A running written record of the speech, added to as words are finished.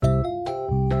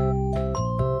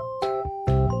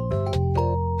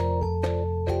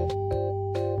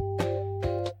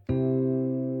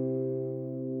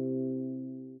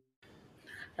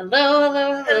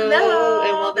Hello. And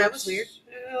welcome That was weird.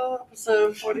 to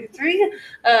episode 43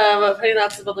 of Penny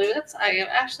Thoughts and Believe It. I am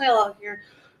actually along here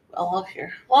with Right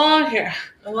my here.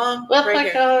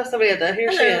 co-host Amanda.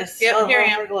 Here she Hello. is. Yep, here I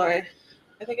am. For glory.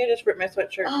 I think I just ripped my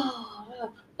sweatshirt. Oh, yeah.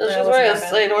 No, She's it wasn't wearing a that bad.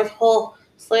 Slay North Pole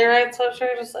sleigh ride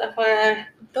sweatshirt, just FYI.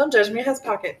 Don't judge me. It has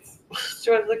pockets. Did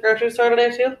you went to the grocery store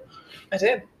today too? I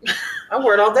did. I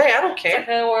wore it all day. I don't I care.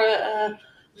 kind of wore it.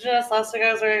 Did you notice last week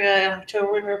I was wearing an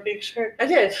October winter pink shirt? I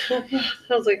did.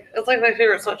 It's like my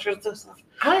favorite sweatshirt and stuff.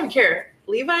 I don't even care.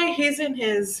 Levi, he's in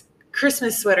his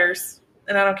Christmas sweaters,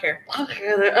 and I don't care. I don't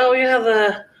care. Oh, yeah,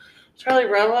 the Charlie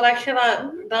Brown one. I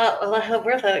cannot not let him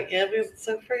wear that again because it's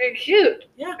so freaking cute.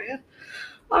 Yeah.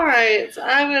 All right, so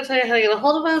I'm going to tell you how to get a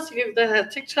hold of us. You can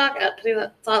have TikTok at Penny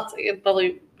Thoughts and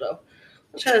Believe. No,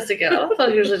 I'm trying to stick it out. I don't know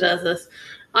who usually does this.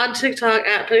 On TikTok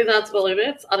at Penny Thoughts Believe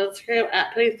It. On Instagram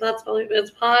at Penny Thoughts Believe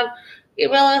It Pod.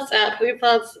 Email us at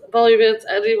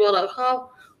pennythoughtsbelieveit@gmail.com.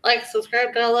 Like,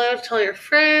 subscribe, download, tell your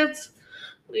friends.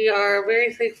 We are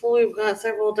very thankful. We've got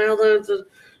several downloads and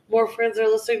more friends are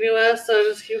listening to us, so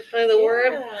just keep spreading the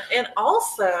word. And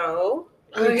also,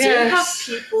 we did have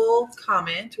people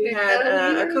comment. We had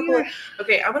a couple of...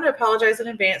 Okay, I'm going to apologize in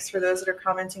advance for those that are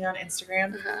commenting on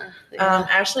Instagram.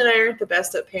 Ashley and I aren't the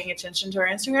best at paying attention to our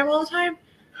Instagram all the time.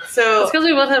 So it's because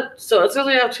we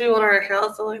have two on our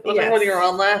account, so like when you're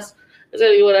on last, it's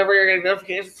going to be whatever you're getting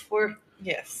notifications for.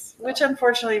 Yes, which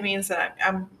unfortunately means that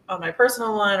I'm on my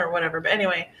personal one or whatever. But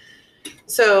anyway,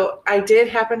 so I did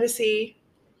happen to see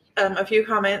a few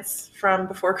comments from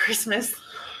before Christmas,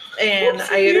 and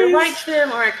Oopsies. I either liked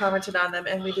them or I commented on them,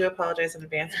 and we do apologize in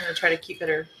advance. I'm going to try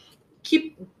to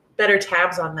keep better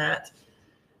tabs on that.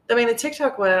 I mean, the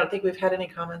TikTok one, I don't think we've had any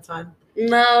comments on.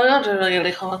 No, we don't really get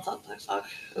any comments on TikTok.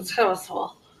 It's kind of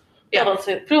small. Yeah,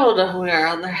 people don't know who we are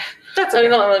on there. That's okay. We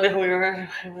don't really know who we are.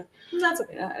 That's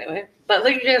okay. Yeah, anyway, but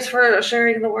thank you guys for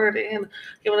sharing the word and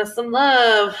giving us some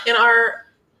love. And our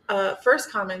first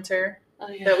commenter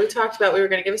that we talked about, we were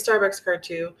going to give a Starbucks card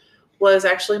to, was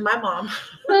actually my mom.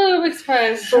 Oh, big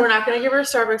surprise! But we're not going to give her a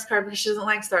Starbucks card because she doesn't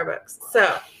like Starbucks.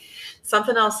 So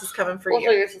something else is coming for you.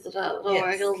 We'll figure something out. Oh,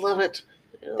 yes. You'll love it.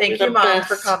 Thank you, Mom,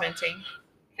 for commenting.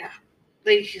 Yeah,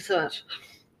 thank you so much.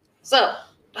 So,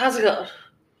 how's it going?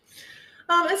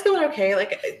 It's going okay.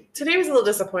 Like, today was a little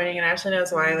disappointing, and Ashley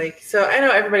knows why. So I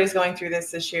know everybody's going through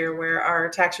this year where our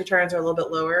tax returns are a little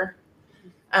bit lower.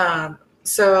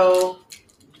 So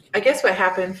I guess what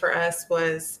happened for us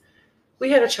was we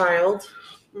had a child,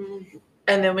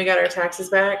 and then we got our taxes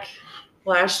back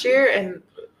last year, and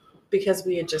because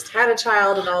we had just had a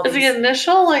child and all. Is the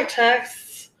initial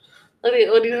tax? Like,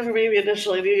 when you have a baby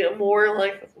initially, do you get more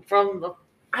from the?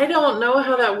 I don't know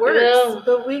how that works,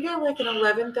 but we got an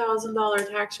 $11,000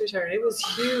 tax return. It was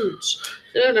huge.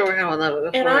 I never had one that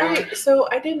before. And I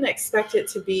didn't expect it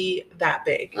to be that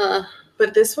big.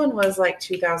 But this one was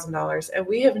 $2,000, and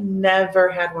we have never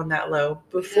had one that low.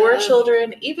 Before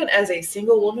children, even as a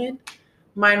single woman,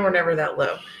 mine were never that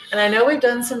low. And I know we've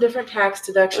done some different tax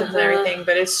deductions and everything,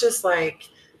 but it's just we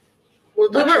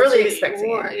weren't really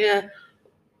expecting it. Yeah.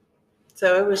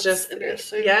 So it was just,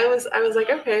 I was like,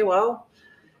 okay, well,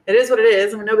 it is what it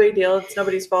is. I mean, no big deal. It's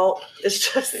nobody's fault.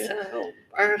 It's just. Yeah,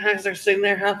 our taxes are sitting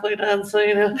there halfway done. So,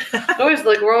 we're always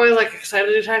excited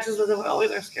to do taxes, but then we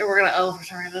always are scared we're going to owe for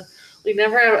some reason. We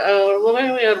never have owed. Well,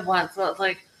 maybe we owed once. So it's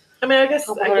I guess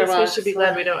we should be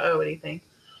glad we don't owe anything.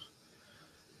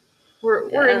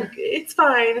 It's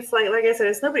fine. It's like I said,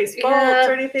 it's nobody's fault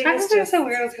or anything. Taxes are so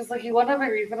weird because you want to have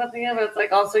a refund at the end, but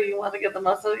it's also you want to get the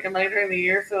most of your money during the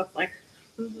year. So it's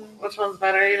which one's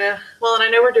better, Well, and I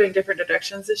know we're doing different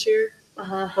deductions this year.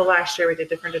 Well, last year we did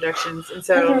different deductions, and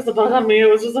so there was a bug on me. It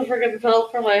was just a freaking fell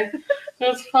for my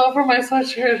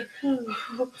sweatshirt.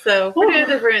 So we're doing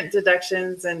different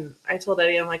deductions, and I told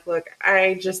Eddie, I'm like, look,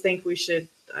 I just think we just need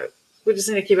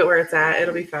to keep it where it's at.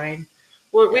 It'll be fine.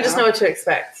 Well, we just know what to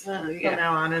expect from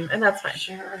now on, and that's fine.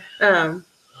 Sure.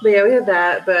 But yeah, we had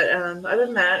that. But other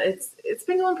than that, it's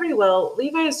been going pretty well.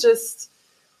 Levi is just.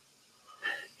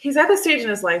 He's at the stage in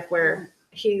his life where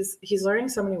he's learning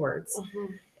so many words,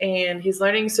 and he's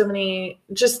learning so many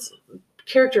just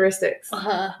characteristics.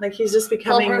 He's just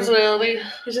becoming personality.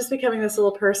 He's just becoming this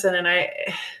little person, and I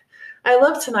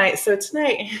love tonight. So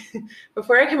tonight,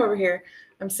 before I come over here,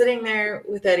 I'm sitting there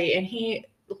with Eddie, and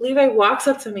Levi walks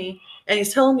up to me, and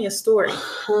he's telling me a story.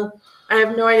 I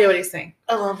have no idea what he's saying.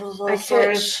 I love those little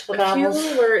stories. A few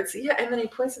little words, and then he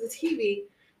points to the TV,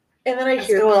 and then I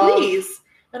hear please,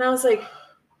 and I was like.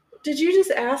 Did you just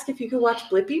ask if you could watch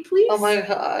Blippi, please? Oh my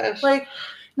gosh.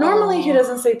 Normally he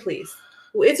doesn't say please.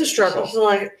 It's a struggle.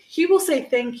 So he will say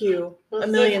thank you a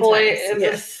million times.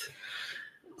 Yes.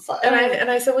 So, And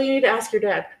I said, well, you need to ask your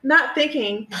dad. Not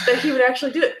thinking that he would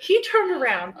actually do it. He turned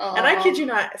around, and I kid you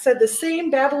not, said the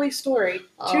same babbly story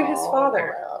to his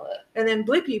father. I love it. And then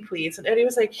Blippy, please. And Eddie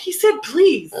was like, he said,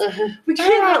 please. We Turn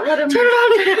cannot let him. Turn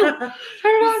it on now.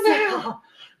 Turn it on now.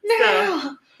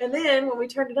 So, and then when we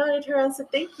turned it on, he turned around and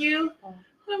said, thank you. And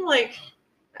I'm like,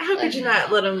 how could you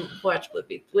not let him watch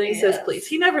Blippy when he says please?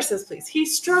 He never says please. He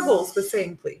struggles with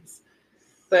saying please.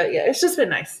 But yeah, it's just been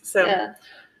nice. So yeah,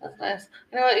 that's nice.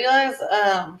 You know what,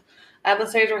 Eli's at the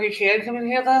stage where he can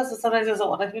communicate with us, and sometimes he doesn't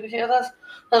want to communicate with us.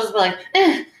 He'll just be like,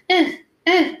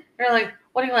 You're like,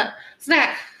 what do you want?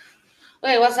 Snack.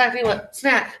 Okay, what snack do you want?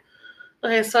 Snack.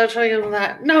 Okay, so I try to give him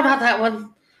that. No, not that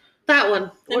one. That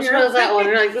one. Which one is that one?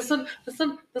 You're like, this one.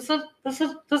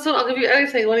 I'll give you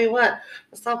anything. What do you want?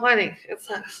 Stop whining. It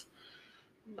sucks.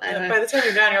 Anyway. By the time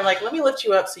you're done, you're like, let me lift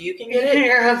you up so you can get it.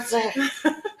 You're upset.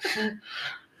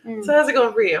 So how's it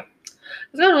going for you?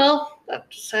 It's going well. I've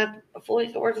just had a full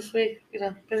week at work this week.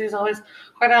 Busy as always.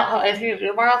 Quite out how anything to do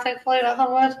tomorrow, thankfully, knock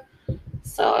on wood.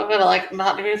 So I'm gonna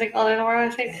not do anything all day tomorrow,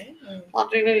 I think. I'll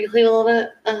do maybe clean a little bit.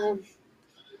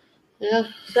 Yeah.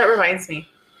 That reminds me.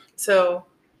 So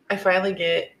I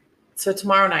finally so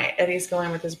tomorrow night, Eddie's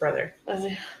going with his brother.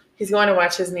 He's going to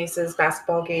watch his niece's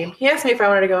basketball game. He asked me if I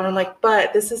wanted to go, and I'm like,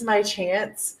 but this is my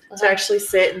chance to actually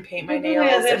sit and paint my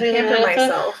nails and pamper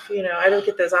myself. I don't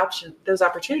get those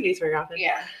opportunities very often.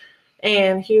 Yeah.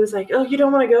 And he was like, oh, you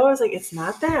don't want to go? I was like, it's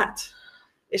not that.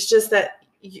 It's just that,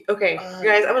 okay,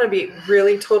 guys, I'm going to be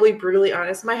really, totally, brutally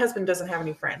honest. My husband doesn't have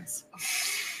any friends.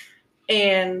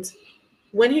 And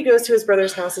when he goes to his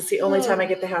brother's house, it's the only time I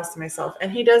get the house to myself.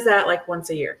 And he does that once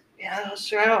a year. Yeah, that's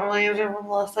true. I don't really use everyone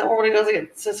last time. Or when he goes to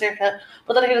get his haircut.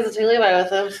 But then he doesn't take Levi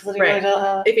with him. So right.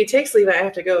 Really if he takes Levi, I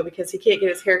have to go because he can't get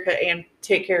his haircut and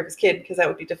take care of his kid because that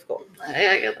would be difficult.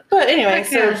 Yeah, I get it. But anyway, I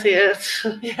can't see it.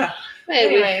 Yeah.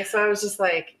 Maybe. Anyway, so I was just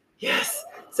like, yes.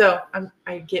 So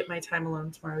I get my time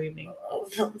alone tomorrow evening.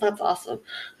 That's awesome.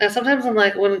 And sometimes I'm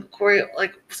like, when Corey,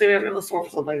 say we have to go to the store for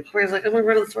something, Corey's like, I'm going to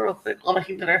run to the store real quick while I'm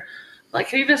making dinner. Like,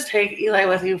 can you just take Eli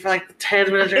with you for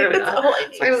 10 minutes? That's all I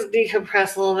need. So I just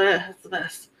decompress a little bit. It's the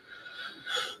best.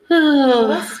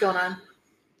 What else is going on?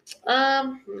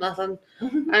 Nothing.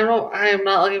 I am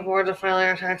not looking forward to filing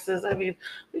our taxes. I mean,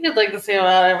 we get the same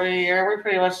amount every year. We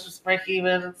pretty much just break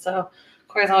even. And so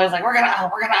Corey's always like, we're gonna owe.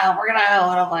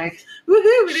 And I'm like,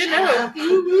 woohoo, we didn't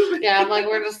know. Yeah, I'm like,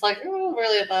 we're just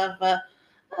really above. But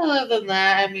other than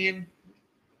that, I mean,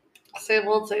 same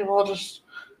old, just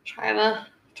trying to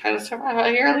survive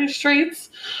out here on these streets.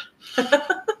 All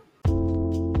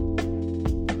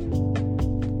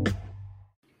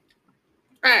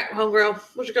right, homegirl,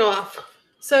 what'd you go off?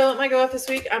 So my go off this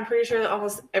week, I'm pretty sure that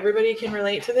almost everybody can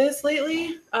relate to this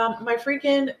lately. My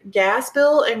freaking gas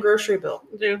bill and grocery bill.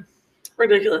 Dude,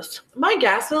 ridiculous. My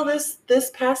gas bill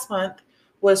this past month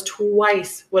was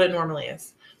twice what it normally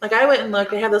is. I went and looked.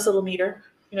 They have this little meter,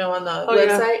 on the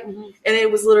website, and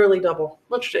it was literally double.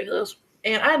 That's ridiculous.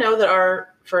 And I know that our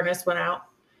furnace went out,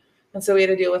 and so we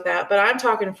had to deal with that. But I'm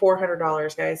talking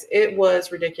 $400, guys. It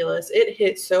was ridiculous. It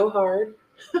hit so hard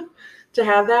to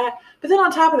have that. But then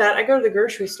on top of that, I go to the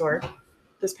grocery store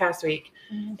this past week,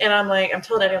 and I'm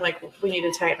telling Eddie, we need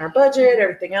to tighten our budget,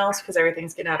 everything else, because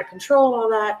everything's getting out of control and all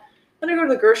that. Then I go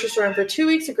to the grocery store, and for 2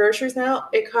 weeks of groceries now,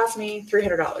 it cost me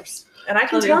 $300. And I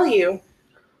can tell you,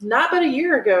 not but a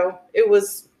year ago, we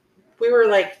were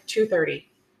 $230.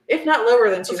 If not lower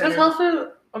than $200. Because health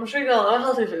food, I'm sure you got a lot of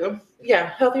healthy food. Yeah,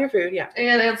 healthier food, yeah.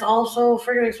 And it's also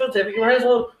freaking expensive. You might as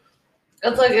well,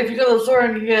 it's if you go to the store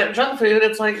and you get junk food,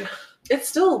 it's it's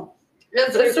still,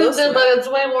 it's expensive, but it's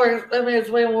way more, it's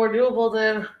way more doable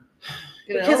than,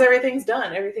 because everything's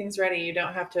done. Everything's ready. You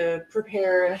don't have to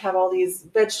prepare and have all these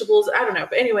vegetables. I don't know.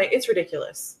 But anyway, it's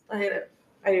ridiculous. I hate it.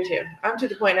 I do too. I'm to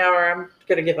the point now where I'm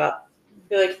going to give up.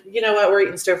 Be like, you know what? We're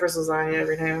eating Stouffer's lasagna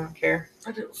every day. I don't care.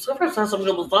 Stouffer's has some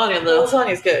good lasagna, though.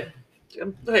 Lasagna's good.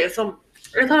 Okay, so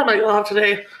I thought I might go off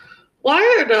today. Why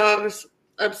are dogs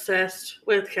obsessed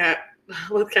with cat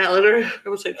litter? I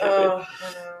would say cat food.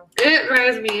 I know. It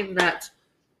drives me nuts.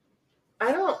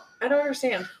 I don't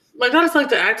understand. My dogs like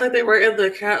to act like they were in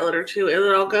the cat litter, too, and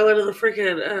then I'll go into the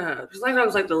freaking, because my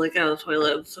dogs like to lick out of the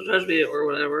toilet, so judge me or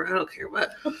whatever. I don't care,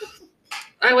 but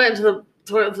I went into the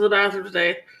toilet, to the bathroom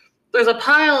today. There's a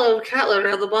pile of cat litter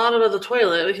at the bottom of the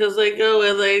toilet because they go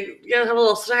and they have a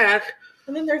little snack.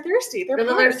 And then they're thirsty. They're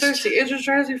thirsty. It just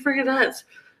drives me freaking nuts.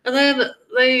 And then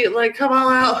they come all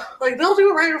out. They'll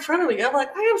do it right in front of me. I'm like,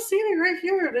 I am standing right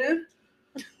here,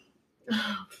 dude.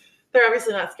 They're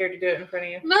obviously not scared to do it in front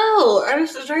of you. No,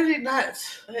 it drives me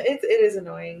nuts. It is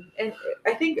annoying. And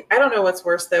I don't know what's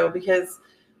worse though, because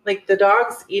Like the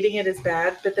dog's eating it is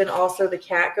bad, but then also the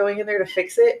cat going in there to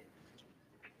fix it.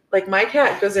 Like my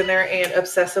cat goes in there and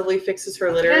obsessively fixes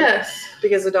her litter. Yes.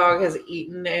 Because the dog has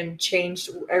eaten and changed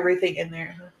everything in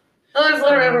there. Oh, there's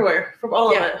litter everywhere from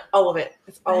all of it. All of it.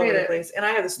 It's all I over hate the it. place. And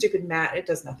I have the stupid mat. It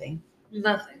does nothing.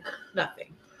 Nothing.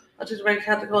 Nothing. I just my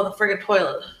cat to go in the friggin'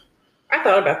 toilet. I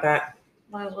thought about that.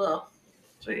 Might as well.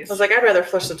 Jeez. I was like, I'd rather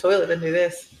flush the toilet than do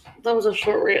this. That was a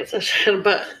short rant session,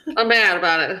 but I'm mad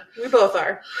about it. We both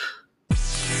are.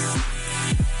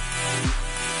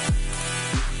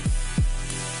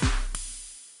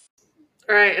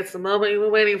 All right, it's the moment you've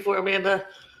been waiting for, Amanda.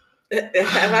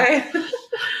 Have I?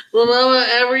 The moment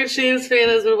every Chiefs fan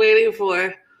has been waiting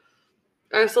for.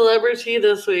 Our celebrity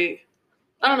this week.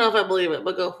 I don't know if I believe it,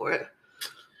 but go for it.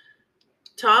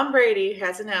 Tom Brady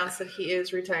has announced that he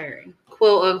is retiring.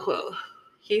 Quote unquote.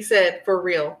 He said for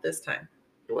real this time.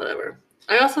 Whatever.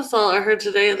 I heard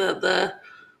today that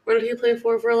where did he play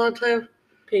for a long time?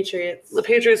 Patriots. The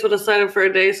Patriots would have signed him for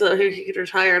a day so that he could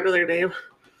retire under their name.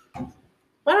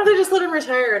 Why don't they just let him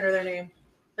retire under their name?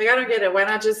 Like, I don't get it. Why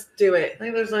not just do it? I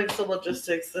think there's like some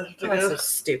logistics to That's so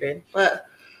stupid. But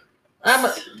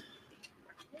I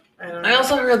don't know. I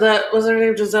also heard that, was her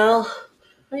name Giselle?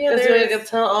 Oh, yeah, Is going to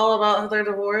tell all about their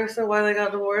divorce and why they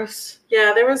got divorced.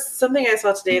 Yeah, there was something I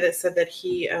saw today that said that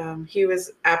he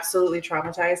was absolutely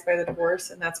traumatized by the divorce,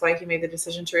 and that's why he made the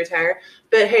decision to retire.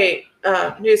 But hey,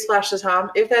 newsflash to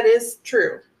Tom, if that is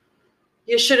true,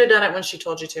 you should have done it when she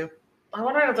told you to. I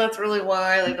wonder if that's really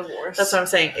why they divorced. That's what I'm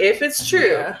saying. If it's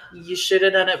true, you should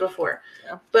have done it before.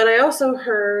 Yeah. But I also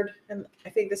heard, and I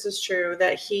think this is true,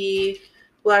 that he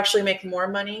will actually make more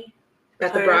money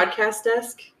at the broadcast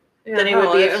desk than he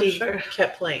would be if he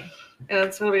kept playing. And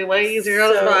it's going to be way easier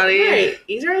on his body. Right.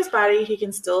 Easier on his body. He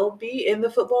can still be in the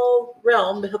football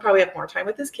realm, but he'll probably have more time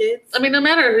with his kids. I mean, no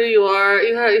matter who you are,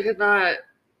 you could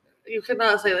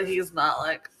not say that he's not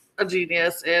like a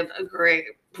genius and a great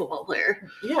football player.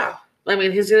 Yeah. I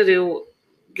mean, he's going to do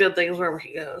good things wherever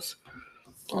he goes.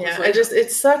 Honestly. Yeah,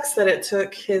 it sucks that it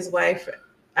took his wife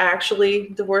actually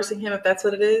divorcing him, if that's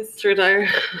what it is. To retire.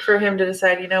 For him to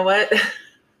decide, you know what?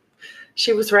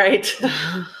 She was right.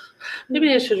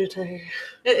 Maybe I should retire.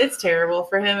 It's terrible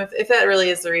for him if that really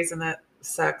is the reason. That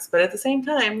sucks. But at the same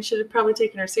time, he should have probably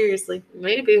taken her seriously.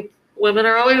 Maybe. Women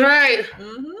are always right.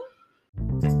 Mm-hmm.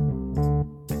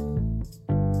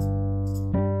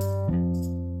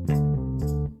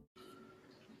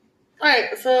 All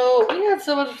right, so we had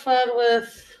so much fun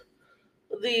with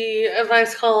the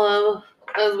advice column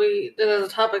as we did as a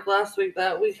topic last week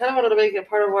that we kind of wanted to make it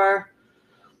part of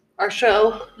our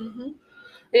show. Mm-hmm.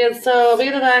 And so me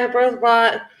and I both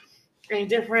brought a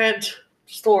different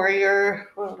story,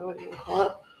 or what do you call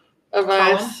it?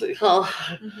 Advice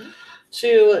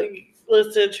to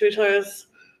listen to each other's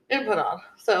input on.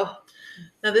 So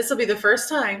now this will be the first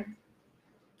time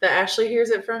that Ashley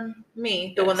hears it from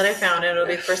me, the one that I found, and it'll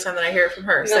be the first time that I hear it from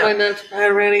her. I got my notes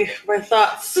ready, my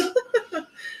thoughts.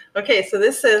 Okay, so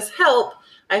this says, help,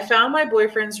 I found my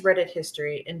boyfriend's Reddit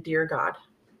history, and dear God.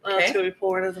 Okay. That's going to be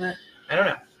forward, isn't it? I don't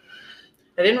know.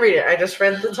 I didn't read it. I just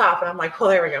read the top, and I'm like,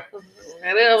 well, there we go.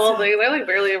 I didn't have all things. I like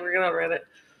barely ever get on Reddit.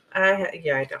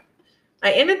 I don't.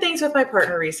 I ended things with my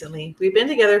partner recently. We've been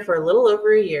together for a little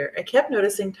over a year. I kept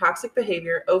noticing toxic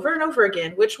behavior over and over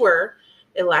again, which were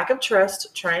a lack of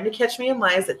trust, trying to catch me in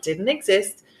lies that didn't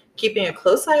exist, keeping a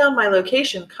close eye on my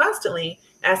location constantly,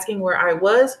 asking where I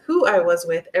was, who I was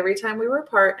with every time we were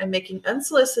apart, and making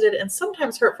unsolicited and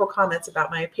sometimes hurtful comments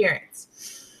about my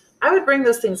appearance. I would bring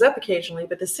those things up occasionally,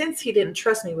 but the sense he didn't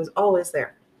trust me was always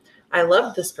there. I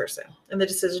loved this person, and the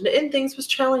decision to end things was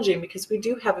challenging because we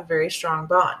do have a very strong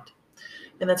bond.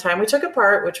 In the time we took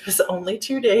apart, which was only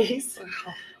 2 days,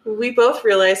 we both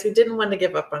realized we didn't want to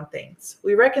give up on things.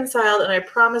 We reconciled, and I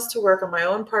promised to work on my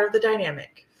own part of the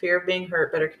dynamic, fear of being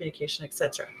hurt, better communication,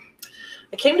 etc.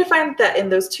 I came to find that in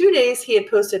those 2 days, he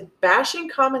had posted bashing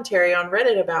commentary on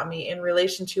Reddit about me in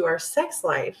relation to our sex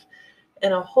life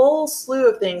and a whole slew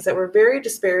of things that were very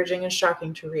disparaging and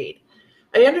shocking to read.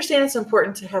 I understand it's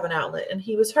important to have an outlet, and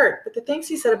he was hurt, but the things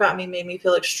he said about me made me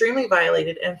feel extremely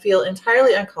violated and feel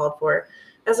entirely uncalled for,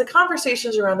 as the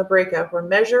conversations around the breakup were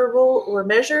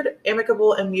measured,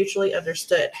 amicable, and mutually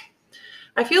understood.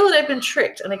 I feel that I've been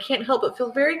tricked, and I can't help but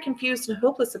feel very confused and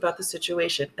hopeless about the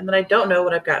situation, and that I don't know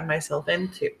what I've gotten myself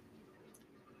into.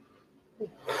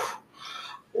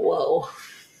 Whoa.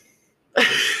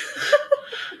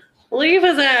 Leave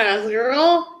his ass,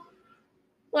 girl.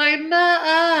 Like,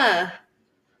 nah.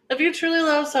 If you truly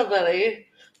love somebody,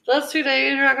 Those 2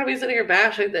 days, you're not going to be sitting here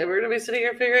bashing them. We're going to be sitting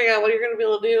here figuring out what you're going to be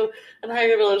able to do and how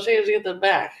you're going to be able to change to get them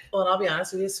back. Well, and I'll be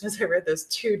honest with you, as soon as I read those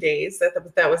 2 days,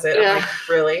 that was it. Yeah. I'm like,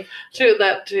 really? True,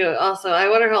 that too. Also, I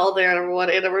wonder how old they are, number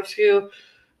one. And number two,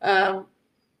 I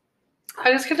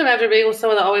just can't imagine being with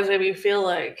someone that always made me feel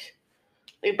like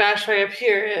they bashed my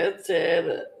appearance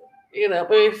and, made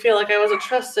me feel like I wasn't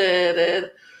trusted. And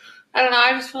I don't know,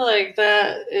 I just feel like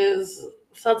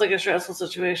sounds like a stressful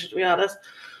situation, to be honest.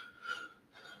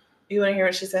 You want to hear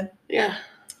what she said? Yeah.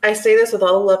 I say this with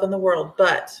all the love in the world,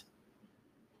 but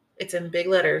it's in big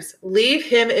letters. Leave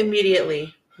him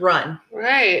immediately. Run.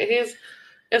 Right.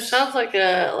 It sounds like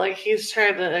he's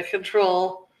trying to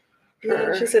control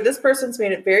her. Yeah, she said this person's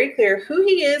made it very clear who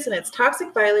he is, and it's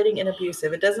toxic, violating, and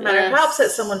abusive. It doesn't matter how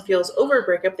upset someone feels over a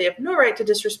breakup. They have no right to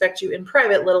disrespect you in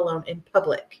private, let alone in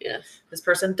public. Yes. This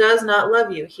person does not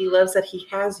love you. He loves that he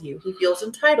has you. He feels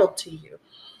entitled to you.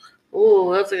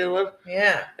 Ooh, that's a good one.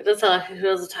 Yeah. It does sound like he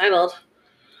feels entitled.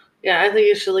 Yeah, I think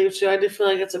you should leave too. I do feel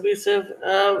like it's abusive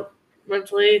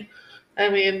mentally. I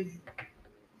mean,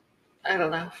 I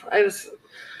don't know.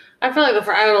 I feel like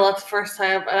I would have left the first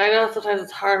time, and I know sometimes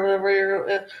it's hard whenever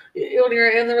when you're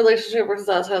in the relationship versus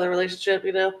outside of the relationship,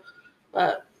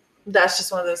 But that's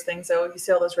just one of those things, though. You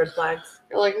see all those red flags.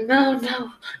 You're like, no.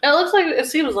 And it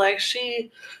seems like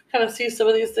she kind of sees some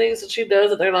of these things, and she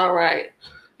knows that they're not right.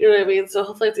 You know what I mean? So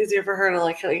hopefully it's easier for her to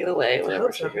kind of get away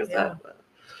whenever she hears that. But,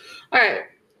 all right,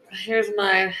 here's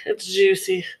mine. It's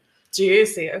juicy.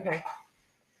 Juicy. Okay.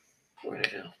 Where'd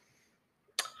it go?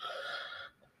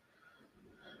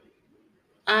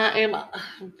 Am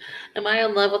I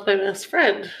in love with my best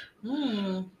friend?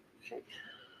 Okay.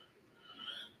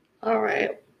 All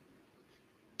right.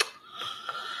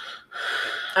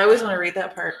 I always want to read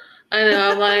that part. I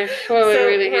know. I'm like, what are we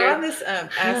reading here? We're on this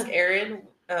Ask Erin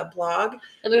blog.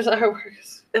 And there's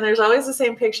artworks. And there's always the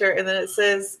same picture. And then it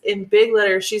says in big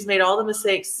letters, she's made all the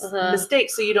mistakes,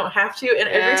 so you don't have to. And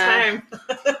every time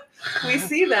we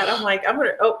see that, I'm like,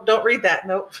 don't read that.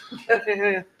 Nope.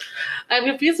 Okay. I'm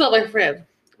confused about my friend.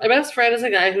 My best friend is a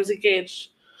guy who's engaged.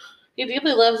 He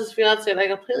deeply loves his fiance, and I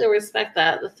completely respect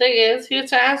that. The thing is, he used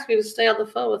to ask me to stay on the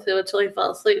phone with him until he fell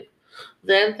asleep.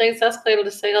 Then things escalated to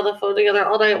staying on the phone together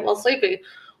all night while sleeping,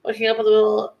 waking up in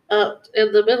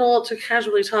the middle to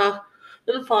casually talk,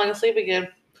 then falling asleep again.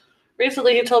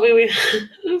 Recently, he told me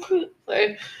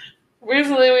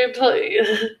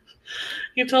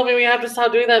he told me we have to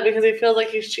stop doing that because he feels like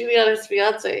he's cheating on his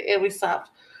fiance, and we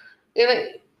stopped.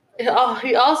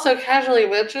 He also casually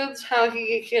mentions how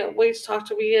he can't wait to talk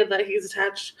to me and that he's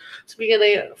attached to me in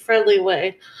a friendly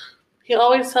way. He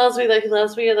always tells me that he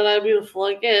loves me and that I'm beautiful.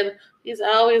 Again, he's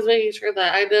always making sure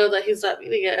that I know that he's not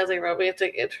meaning it as a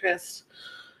romantic interest.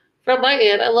 From my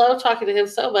end, I love talking to him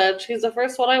so much. He's the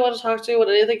first one I want to talk to when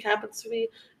anything happens to me,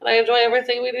 and I enjoy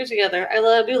everything we do together. I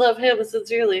do love him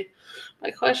sincerely.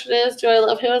 My question is, do I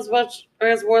love him as much or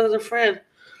as more than a friend?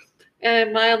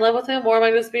 And am I in love with him, or am I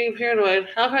just being paranoid?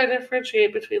 How can I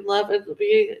differentiate between love and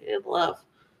being in love?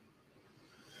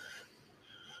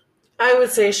 I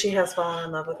would say she has fallen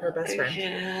in love with her best friend.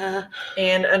 Yeah.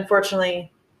 And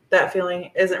unfortunately, that feeling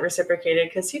isn't reciprocated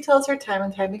because he tells her time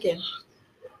and time again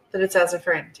that it's as a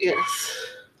friend. Yes.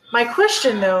 My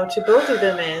question, though, to both of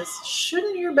them is,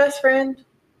 shouldn't your best friend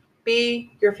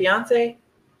be your fiance?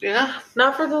 Yeah.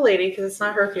 Not for the lady, because it's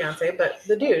not her fiance, but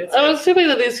the dude. I'm assuming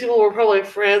that these people were probably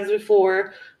friends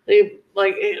before they,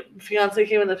 fiance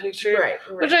came in the picture. Right.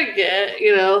 Which I get,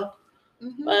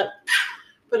 Mm-hmm. But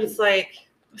it's like...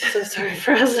 So sorry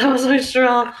for us. That was my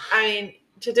straw. I mean,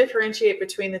 to differentiate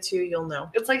between the two, you'll know.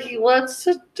 It's like he wants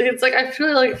to... It's like, I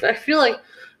feel like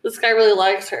this guy really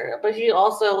likes her, but he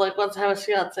also, wants to have a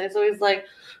fiance. So he's,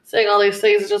 saying all these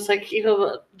things just keep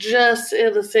him just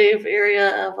in the safe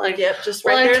area of yep, just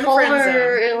right there in the friend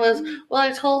zone. It was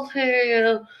I told her,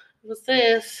 it was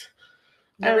this.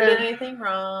 Never did anything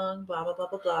wrong, blah blah blah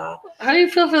blah blah. How do you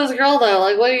feel for this girl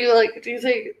though? What do you do you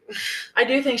think? I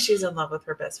do think she's in love with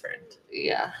her best friend.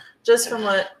 Yeah. Just from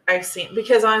what I've seen.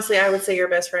 Because honestly, I would say your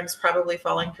best friend is probably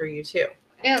falling for you too.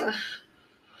 Yeah.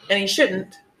 And he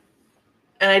shouldn't.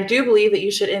 And I do believe that you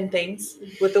should end things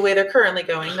with the way they're currently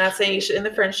going. Not saying you should end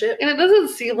the friendship. And it doesn't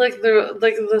seem like they're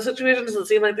the situation doesn't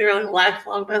seem like they're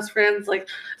lifelong best friends.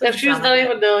 If she's not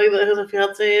even knowing that who the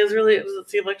fiance is, really, it doesn't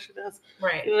seem like she does.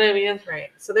 Right. You know what I mean? Right.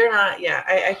 So they're not. Yeah.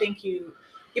 I think you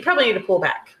probably need to pull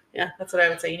back. Yeah. That's what I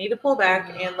would say. You need to pull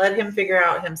back and let him figure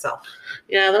out himself.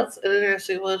 Yeah, that's an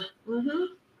interesting one. Mm-hmm.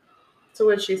 So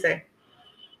what did she say?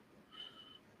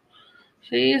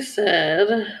 She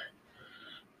said.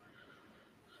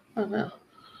 Oh no.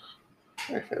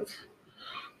 Reference.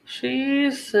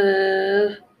 She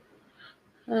said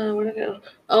Where'd it go?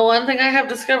 Oh, one thing I have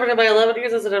discovered in my 11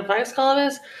 years as an advice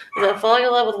columnist is that falling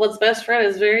in love with one's best friend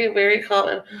is very, very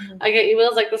common. Mm-hmm. I get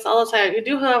emails like this all the time. You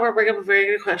do, however, bring up a very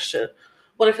good question.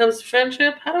 When it comes to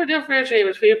friendship, how do we differentiate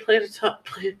between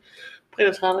platonic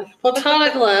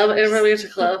love and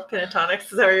romantic love?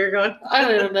 Pentatonics, is that where you're going? I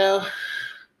don't even know.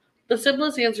 The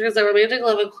simplest answer is that romantic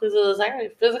love includes a desire to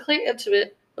be physically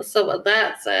intimate with someone.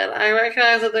 That said, I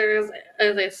recognize that there is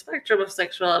a spectrum of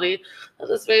sexuality that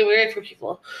this may vary for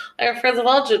people. I have friends of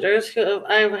all genders who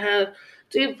I've had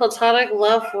deep platonic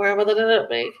love for, but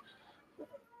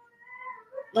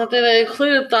that didn't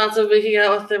include thoughts of making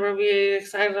out with them or being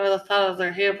excited by the thought of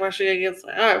their hand brushing against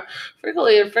my arm.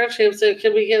 Frequently in friendships, it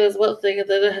can begin as one thing and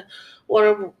then one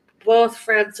or both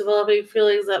friends developing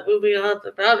feelings that move beyond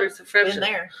the boundaries of friendship.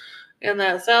 Been there. And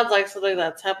that sounds like something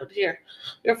that's happened here.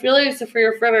 Your feelings for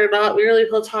your friend are not merely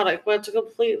platonic, but to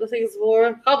complicate things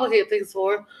more,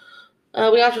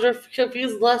 we often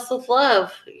confuse lust with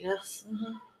love. Yes.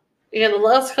 Mm-hmm. And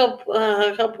lust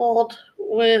coupled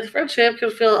with friendship can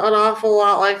feel an awful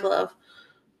lot like love.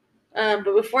 But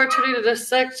before turning to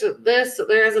dissect this,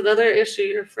 there is another issue.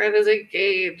 Your friend is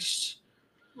engaged.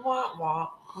 Wah,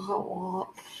 wah.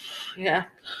 Yeah.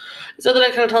 So then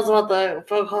it kind of tells about the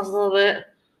phone calls a little bit.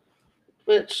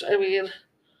 Which, I mean...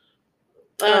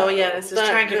 this is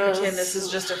trying to pretend this is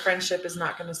just a friendship is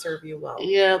not going to serve you well.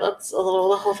 Yeah, the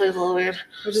whole thing's a little weird.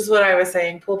 Which is what I was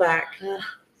saying, pull back. Yeah.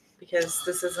 Because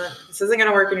this isn't going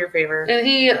to work in your favor. And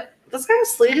this guy's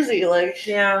sleazy, like...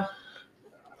 Yeah.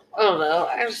 I don't know.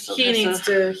 He needs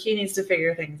to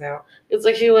figure things out. It's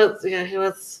like he wants it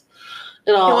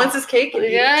all. He wants his cake and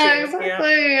eat it too.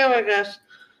 Exactly. Yeah. Oh my gosh.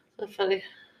 That's funny.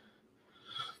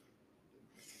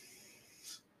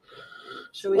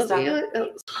 Should we stop?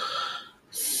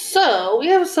 So, we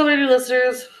have so many new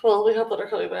listeners. Well, we hope that are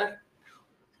coming back.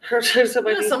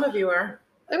 Some of you are.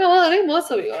 I know, well, I think most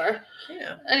of you are.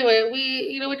 Yeah. Anyway,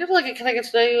 we did like a Can I Get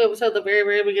to Know You episode at the very,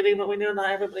 very beginning, but we know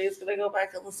not everybody's going to go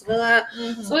back and listen to that.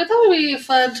 Mm-hmm. So we thought it would be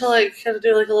fun to like kind of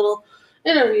do like a little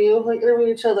interview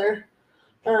each other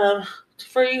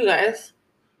for you guys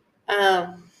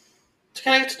to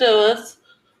kind of get to know us.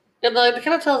 And like to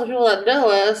kind of tell the people that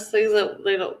know us things that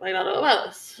they might not know about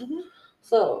us. Mm-hmm.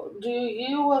 So, do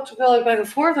you want to go like back and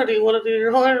forth, or do you want to do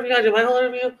your whole interview? I do my whole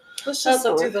interview. Let's just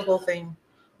do the whole thing.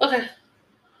 Okay.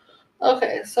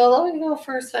 So let me go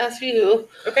first and ask you.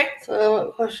 Okay.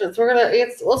 So questions.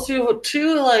 Let's do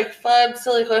 2 like fun,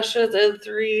 silly questions and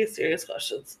 3 serious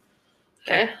questions.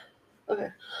 Okay.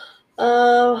 Let's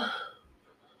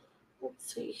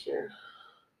see here.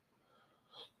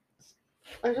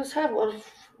 I just had one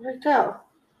right down.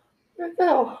 There we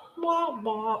go.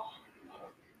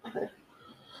 Okay.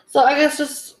 So I guess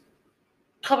just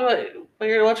tell me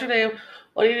what's your name,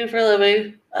 what do you do for a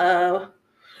living,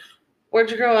 where'd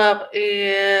you grow up,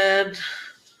 and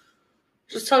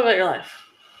just tell me about your life.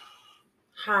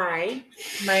 Hi,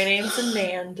 my name's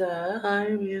Amanda. Hi,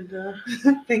 Amanda.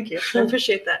 Thank you. I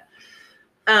appreciate that.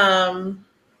 I'm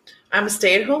a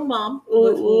stay-at-home mom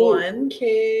with 1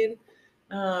 kid.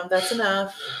 That's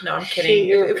enough. No, I'm kidding.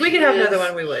 If we could have another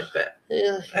one, we would, but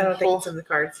I don't think it's in the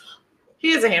cards.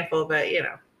 He is a handful, but it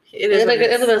is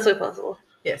in the best way possible.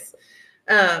 Yes.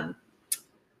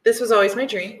 This was always my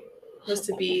dream, was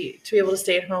to be able to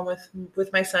stay at home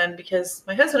with my son, because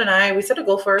my husband and I, we set a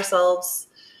goal for ourselves.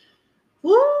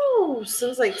 Woo! So it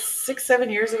was like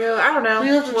 6-7 years ago. I don't know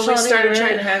when we started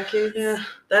trying to have kids. Yeah,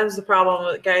 that was the problem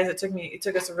with guys. It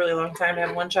took us a really long time to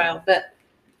have 1 child, but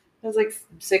it was like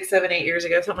 6, 7, 8 years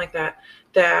ago, something like that.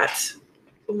 That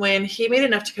when he made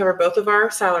enough to cover both of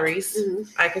our salaries,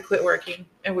 I could quit working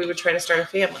and we would try to start a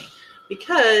family,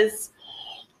 because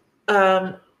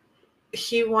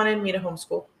he wanted me to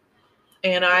homeschool,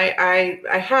 and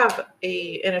I have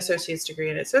an associate's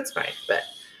degree in it, so it's fine. But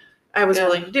I was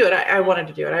willing to do it. I wanted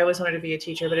to do it. I always wanted to be a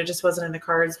teacher, but it just wasn't in the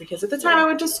cards, because at the time I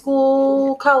went to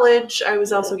school, college, I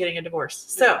was also getting a divorce.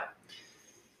 So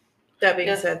that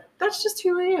being said, that's just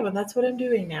who I am, and that's what I'm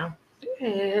doing now.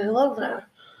 Yeah, I love that.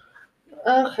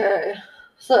 Okay,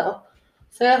 so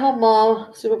stay-at-home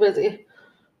mom, super busy.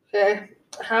 Okay,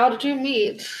 how did you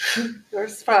meet your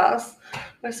spouse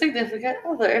or significant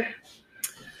other?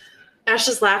 Ash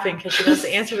is laughing because she knows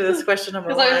the answer to this question number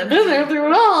 1. Because I've been there through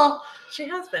it all. She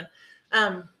has been.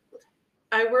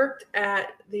 I worked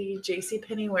at the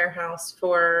JCPenney warehouse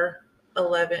for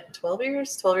 12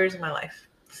 years of my life.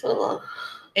 So long.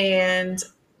 And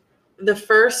the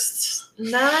first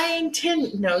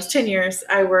 10 years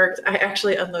I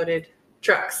actually unloaded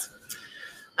trucks.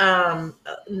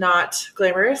 Not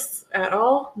glamorous at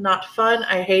all, not fun.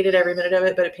 I hated every minute of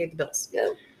it, but it paid the bills.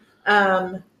 Yep.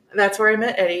 that's where I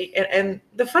met Eddie. And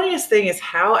the funniest thing is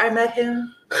how I met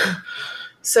him.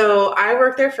 So I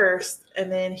worked there first,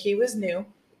 and then he was new.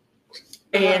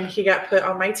 And he got put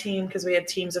on my team because we had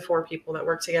teams of 4 people that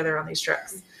worked together on these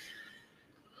trucks.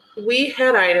 We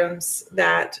had items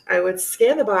that I would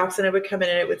scan the box and it would come in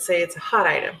and it would say it's a hot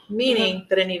item, meaning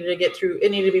that it needed to get through, it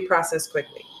needed to be processed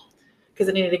quickly because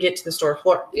it needed to get to the store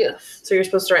floor. Yes. So you're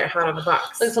supposed to write hot on the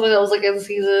box. Like something that was like in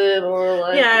season or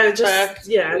like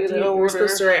we're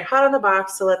supposed to write hot on the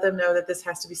box to let them know that this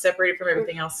has to be separated from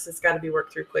everything else. It's got to be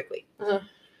worked through quickly.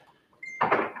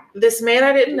 This man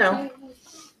I didn't know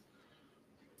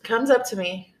comes up to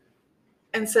me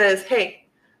and says, "Hey,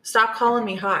 stop calling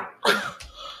me hot."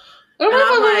 I don't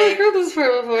know if I've ever heard this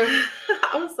part before.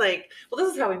 I was like, well,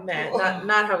 this is how we met,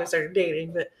 not how we started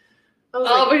dating, but I was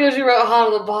like, because you wrote hot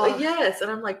on the box. Yes,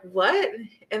 and I'm like, what?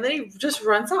 And then he just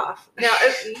runs off. Now,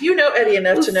 you know Eddie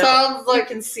enough to know. Sounds like you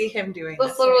can see him doing this.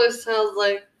 This literally sounds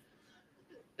like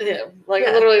him. Like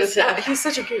literally just him. He's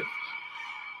such a goof.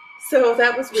 So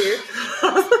that was weird.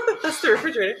 That's the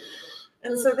refrigerator.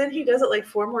 And so then he does it like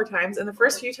 4 more times. And the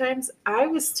first few times, I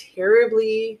was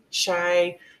terribly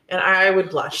shy, and I would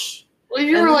blush. Well,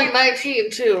 you were like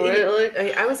 19 too, right?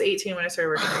 Like, I was 18 when I started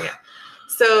working there, yeah.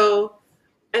 So,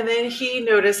 and then he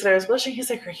noticed that I was blushing. He's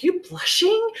like, "Are you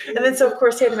blushing?" And then so, of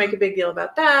course, he had to make a big deal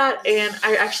about that. And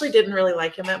I actually didn't really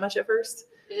like him that much at first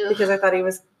because I thought he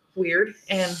was weird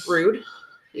and rude.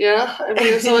 Yeah. I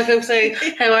mean, it's like I'm saying,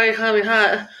 "Hey, why are you calling me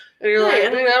hot?" And you're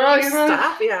like,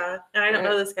 "Stop." Yeah. And I don't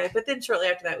know this guy. But then shortly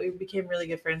after that, we became really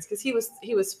good friends because he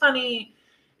was funny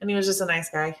and he was just a nice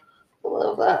guy. I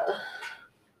love that.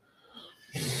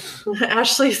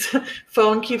 Ashley's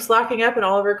phone keeps locking up and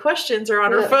all of her questions are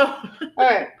on her phone. All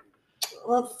right.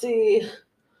 Let's see.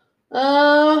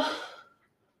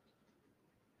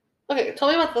 Okay, tell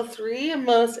me about the 3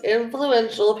 most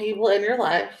influential people in your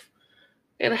life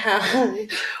and how they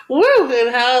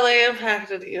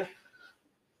impacted you.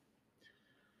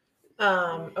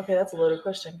 Okay, that's a loaded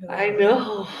question. I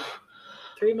know.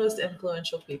 3 most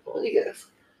influential people. Yes.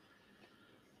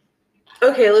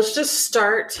 Okay, let's just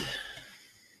start.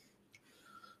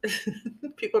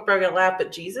 People are probably gonna laugh,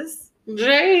 but Jesus,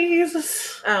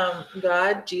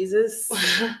 God, Jesus,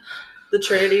 the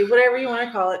Trinity, whatever you want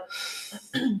to call it.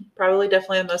 Probably,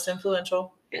 definitely the most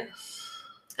influential. Yes.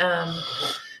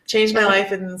 Changed my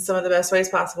life in some of the best ways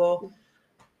possible.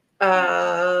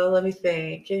 Let me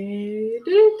think. You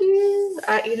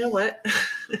know what?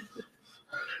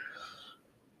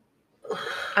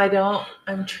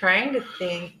 I'm trying to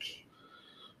think.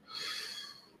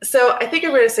 So I think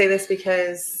I'm going to say this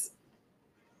because,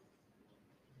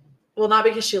 well, not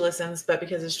because she listens, but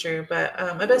because it's true. But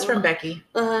my best friend Becky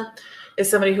is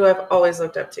somebody who I've always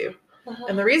looked up to.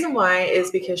 And the reason why is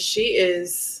because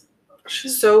she's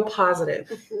so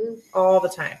positive all the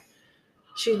time.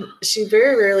 She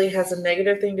very rarely has a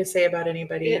negative thing to say about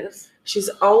anybody. Yes. She's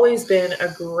always been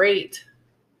a great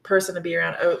person to be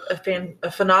around,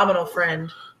 a phenomenal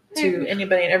friend to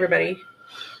anybody and everybody.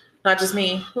 Not just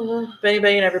me, but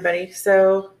anybody and everybody.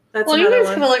 So that's another one. Well, you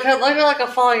guys kind of had like a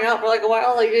falling out for like a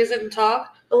while. Like you guys didn't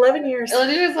talk. 11 years.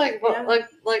 11 years, like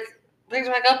things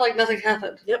back up, like nothing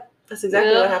happened. Yep, that's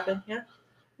exactly what happened. Yeah,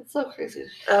 it's so crazy.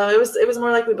 It was more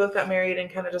like we both got married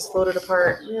and kind of just floated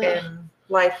apart, and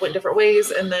life went different ways.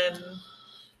 And then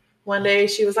one day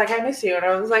she was like, "I miss you," and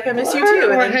I was like, "I miss you too."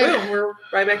 And then boom, we're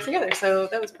right back together. So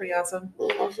that was pretty awesome.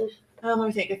 Let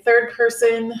me think. A third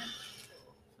person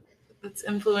that's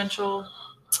influential.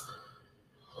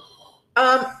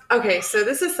 Okay, so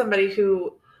this is somebody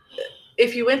who,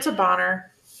 if you went to Bonner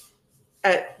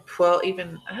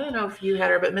even I don't know if you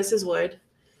had her, but Mrs. Wood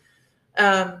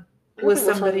was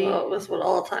somebody. Miss Wood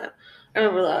all the time. I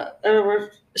remember that. I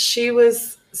remember she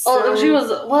was. She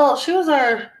was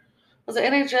our. Was it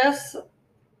NHS?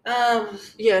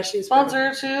 Yeah, she's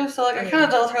sponsor too. So like I kind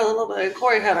of dealt with her a little bit.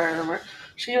 Corey had her. I remember.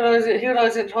 He would always get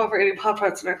in trouble for eating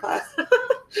Pop-Tarts in her class.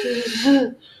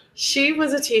 She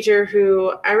was a teacher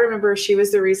who I remember she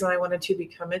was the reason I wanted to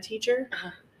become a teacher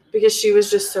because she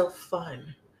was just so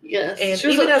fun. Yes. And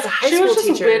she even as a high school teacher. She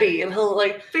was just witty and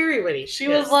like very witty. She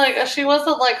was like, she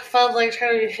wasn't like fun, like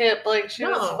trying to be hip. Like she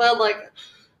was fun, like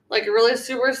really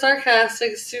super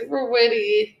sarcastic, super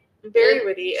witty. Very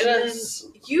witty. And then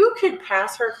you could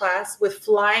pass her class with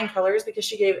flying colors because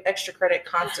she gave extra credit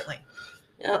constantly.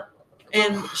 Yep.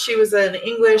 And she was an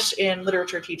English and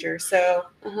literature teacher. So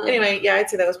anyway, yeah, I'd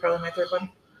say that was probably my third one.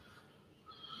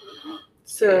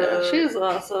 So yeah, she's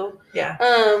awesome. Yeah.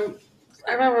 I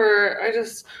remember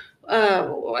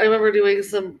doing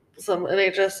some some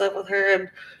NHS stuff with her, and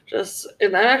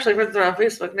I'm actually friends with her on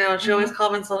Facebook now, and she always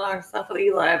comments on our stuff with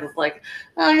Eli, and it's like,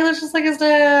 oh, he looks just like his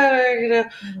dad, or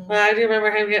But I do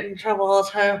remember him getting in trouble all the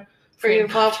time for eating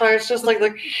Pop-Tarts, just like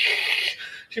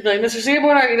she'd be like, Mr.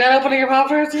 Seaborn, are you not opening your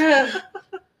Pop-Tarts yet?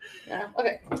 Yeah.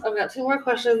 Okay, I've got 2 more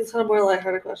questions, kind of more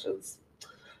lighthearted questions.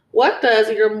 What does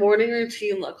your morning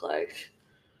routine look like?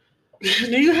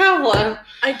 Do you have one?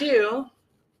 I do.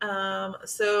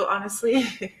 So honestly,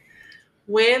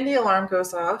 when the alarm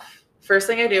goes off, first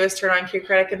thing I do is turn on Q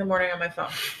Credit in the morning on my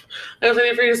phone. I was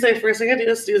waiting for you to say first thing I do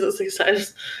is snooze it 6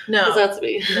 times. No. Because that's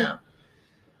me. No.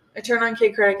 I turn on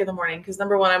Q Credit in the morning because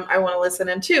number 1, I want to listen,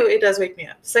 and 2, it does wake me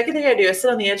up. Second thing I do is sit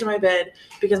on the edge of my bed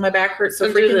because my back hurts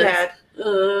so freaking bad.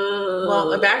 Well,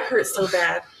 my back hurts so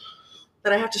bad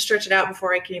that I have to stretch it out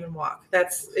before I can even walk.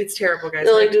 It's terrible, guys.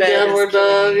 You like do downward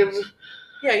dog and...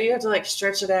 Yeah, you have to like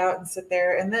stretch it out and sit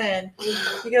there, and then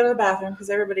you go to the bathroom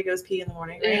because everybody goes pee in the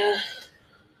morning, right? Yeah.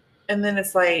 And then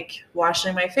it's like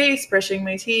washing my face, brushing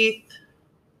my teeth,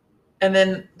 and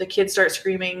then the kid starts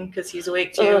screaming because he's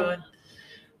awake too. And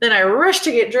then I rush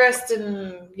to get dressed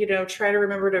and try to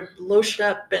remember to lotion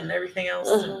up and everything else.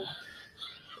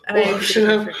 And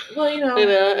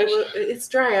it's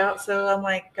dry out, so I'm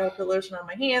like, gotta put lotion on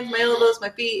my hands, my elbows,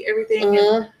 my feet, everything.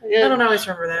 I don't always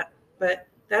remember that, but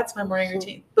that's my morning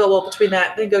routine. But between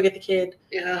that, then go get the kid,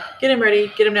 get him ready,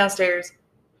 get him downstairs,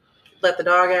 let the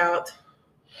dog out.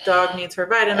 Dog needs her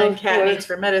vitamin, cat needs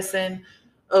her medicine,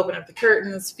 open up the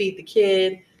curtains, feed the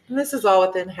kid, and this is all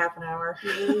within half an hour.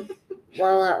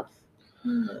 Wow.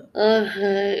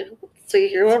 Okay. Let's see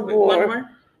here. One more.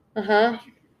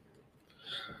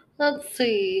 Let's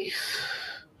see.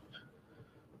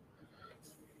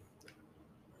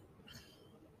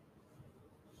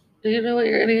 Do you know what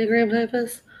your Enneagram type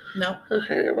is? No.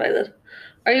 Okay, never mind then.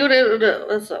 Are you no,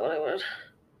 that's not what I wanted.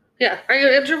 Yeah. Are you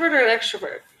an introvert or an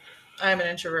extrovert? I'm an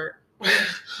introvert.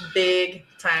 Big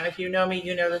time. If you know me,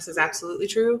 you know this is absolutely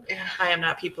true. Yeah. I am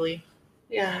not people-y.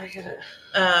 Yeah, I get it.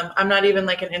 I'm not even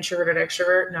like an introverted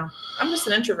extrovert. No. I'm just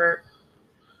an introvert.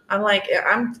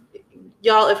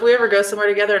 Y'all, if we ever go somewhere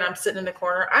together and I'm sitting in the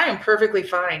corner, I am perfectly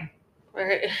fine.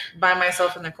 Right. By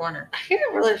myself in the corner. I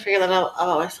can't really figure that out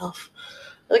about myself.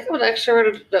 I think I'm an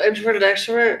introverted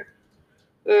extrovert.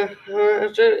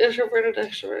 Introverted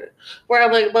extrovert. Where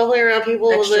I'm like bubbly around people.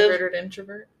 Extroverted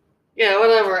introvert? Yeah,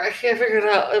 whatever. I can't figure it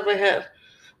out in my head.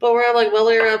 But where I'm like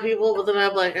bubbly around people, but then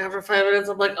I'm like, after 5 minutes,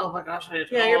 I'm like, oh my gosh, I need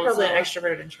to you're probably an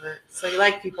extroverted introvert. So you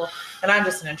like people, and I'm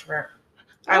just an introvert.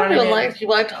 I don't even like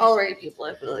people. I tolerate people,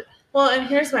 I feel like. Well, and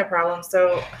here's my problem.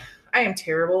 So I am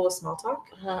terrible with small talk.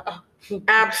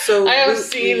 Absolutely. I have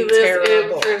seen this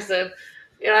in person.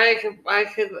 And I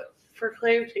can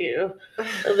proclaim to you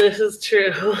that this is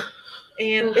true.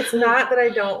 And it's not that I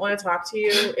don't want to talk to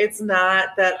you. It's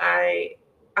not that I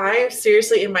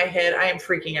seriously, in my head, I am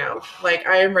freaking out. Like,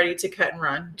 I am ready to cut and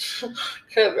run.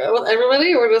 Cut and run with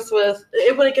everybody, or just with...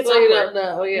 When it gets awkward. You don't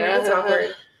know, yeah. When it gets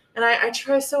awkward. And I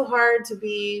try so hard to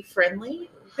be friendly,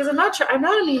 because I'm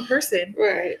not a mean person.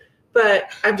 Right.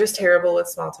 But I'm just terrible with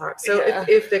small talk. So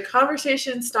if the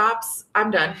conversation stops,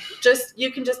 I'm done.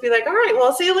 You can just be like, all right, well,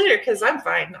 I'll see you later, because I'm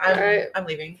fine. I'm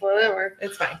leaving. Whatever.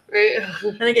 It's fine. Right.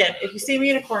 And again, if you see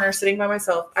me in a corner sitting by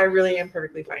myself, I really am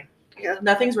perfectly fine. Yeah.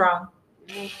 Nothing's wrong.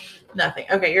 Nothing.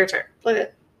 Okay, your turn. Okay.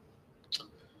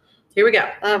 Here we go.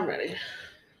 I'm ready.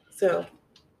 So,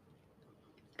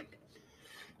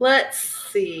 let's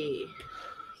see.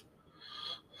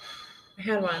 I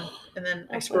had one, and then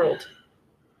I scrolled.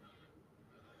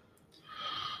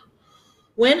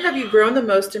 When have you grown the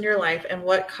most in your life, and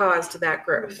what caused that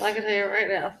growth? I can tell you right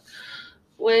now.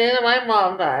 When my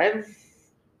mom died,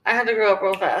 I had to grow up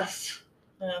real fast.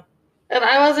 Yeah. And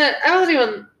I wasn't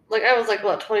even, like, I was like,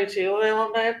 what, 22 when my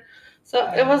mom died?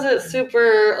 So it wasn't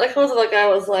super, like, it wasn't like I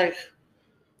was like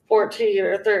 14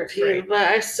 or 13, right. But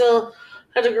I still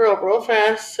had to grow up real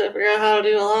fast to figure out how to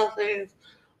do a lot of things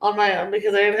on my own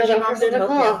because I didn't have that person to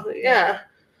call. Yeah.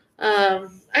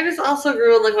 I just also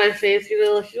grew in, like, my faith,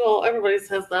 like, everybody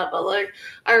says that, but, like,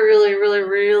 I really, really,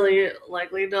 really,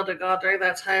 like, leaned on to God during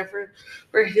that time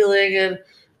for healing, and,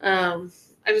 I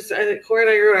think Corey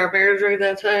and I grew in our marriage during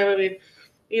that time. I mean,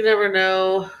 you never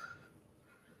know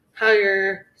how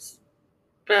your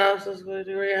spouse is going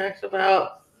to react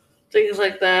about things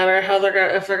like that, or how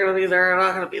if they're gonna be there or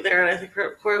not gonna be there, and I think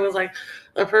Corey was, like,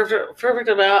 the perfect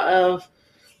amount of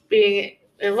being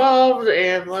involved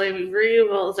and letting me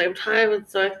grieve all at the same time, and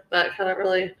so that kind of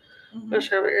really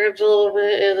pushed our marriage a little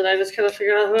bit, and then I just kind of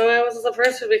figured out who I was as a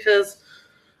person, because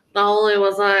not only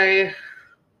was I,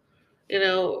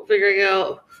 figuring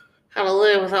out how to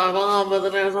live without my mom, but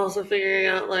then I was also figuring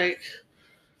out, like,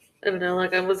 I don't know,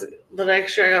 like the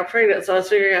next year I got pregnant, so I was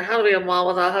figuring out how to be a mom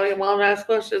without having a mom to ask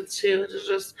questions to. It's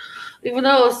just, even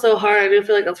though it was so hard, I do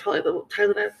feel like that's probably the time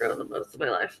that I've grown the most in my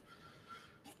life.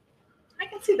 I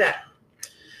can see that.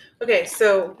 Okay,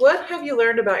 so what have you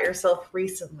learned about yourself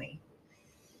recently?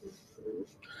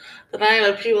 That I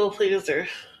am a people pleaser.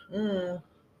 Mm.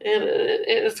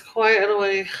 It is quite in a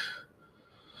way.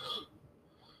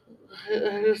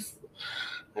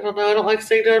 I don't know. I don't like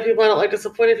saying no to people. I don't like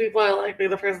disappointing people. I like being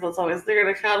the person that's always there and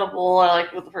accountable. I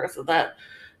like being the person that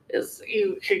is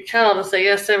you can count on to say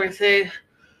yes to everything.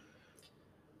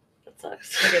 That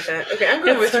sucks. I get that. Okay, I'm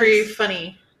going with 3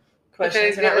 funny questions.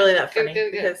 Okay, They're not really that funny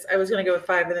good. because I was going to go with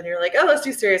 5, and then you're like, oh, let's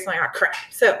do serious. I'm like, oh, crap.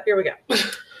 So here we go.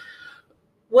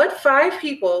 What 5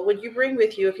 people would you bring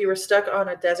with you if you were stuck on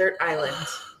a desert island?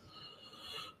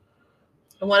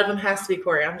 And one of them has to be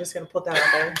Corey. I'm just going to put that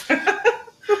out there.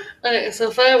 Okay, so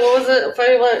 5. What was it?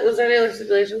 5. What was there any other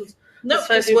stipulations? No,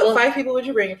 just what 5 people would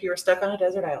you bring if you were stuck on a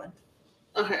desert island?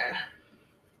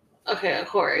 Okay,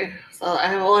 Corey. So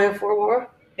I only have 4 more.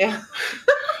 Yeah.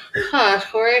 Gosh,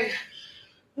 Corey.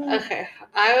 Okay,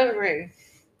 I would bring.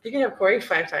 You can have Corey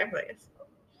 5 times, I guess.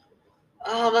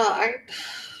 Oh no,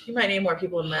 You might need more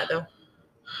people than that, though.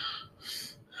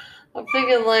 I'm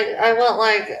thinking like I want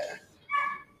like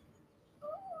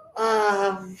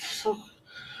so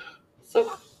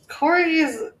Corey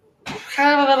is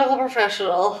kind of a medical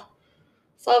professional.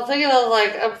 So I'm thinking of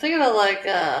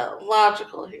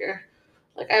logical here.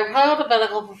 Like I'm probably a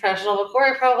medical professional, but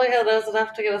Corey probably knows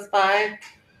enough to get us by.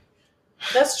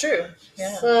 That's true.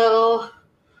 Yeah. So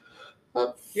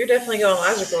you're definitely going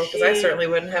logical because I certainly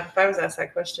wouldn't have if I was asked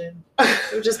that question.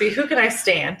 It would just be who can I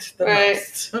stand the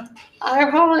most? I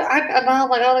don't think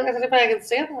there's anybody I can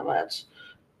stand that much.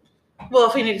 Well,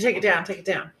 if we need to take it down, take it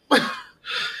down.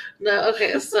 No,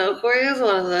 okay, so Corey is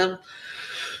one of them.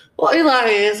 Well,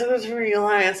 Elias, it was for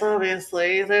Elias,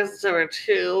 obviously. There's number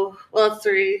 2. Well, that's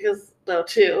 3, because, no,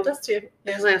 2. That's 2.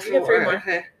 Because I have 4. 3 more.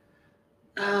 Okay.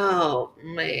 Oh,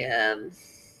 man.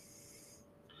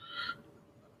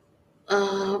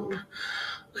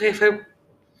 Okay, if I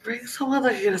bring someone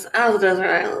that can get us out of the desert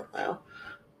island, though,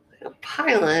 like a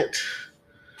pilot.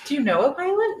 Do you know a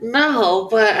pilot? No,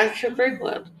 but I could bring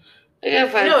one.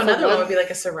 Another one would be like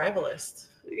a survivalist.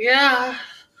 Yeah.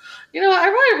 You know what?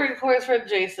 I'd probably bring Corey's friend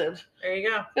Jason. There you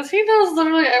go. Because he knows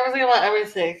literally everything about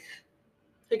everything.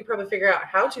 He could probably figure out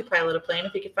how to pilot a plane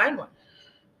if he could find one.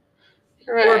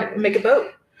 You're right. Or make a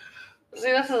boat.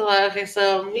 See, this is why. Okay,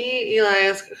 so me,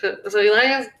 Elias,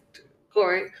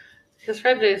 Corey, his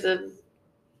friend Jason.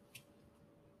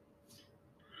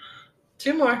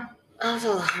 2 more. That's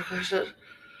a lot of questions.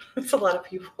 It's a lot of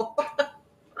people.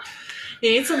 You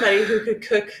need somebody who could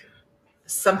cook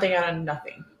something out of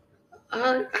nothing.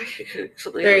 I could cook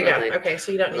something. There you go. Nothing. Okay,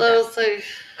 so you don't need that.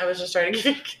 I was just trying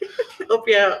to help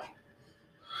you out.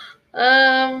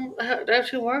 Do I have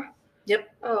 2 more? Yep.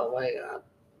 Oh my god.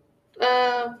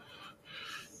 I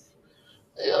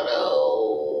don't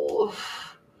know.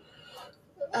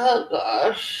 Oh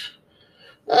gosh.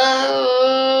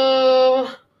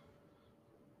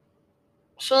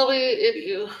 Shelby and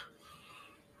you.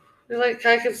 I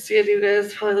can stand you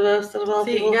guys probably the most out of all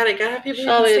people. You gotta have people.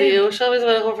 Shelby and you. Shelby's a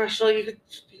medical professional. You could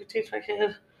teach my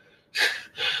kid.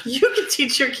 You can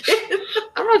teach your kid.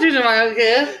 I'm not teaching my own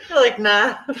kid. You're like,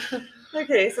 nah.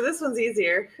 Okay, so this one's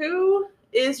easier. Who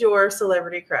is your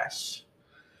celebrity crush?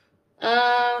 Who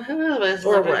is my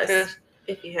celebrity crush?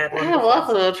 If you had one. I have lots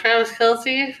of them. Travis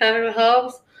Kelce, Patrick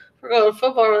Mahomes. We're going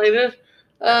football related.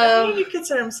 You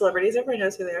consider them celebrities. Everybody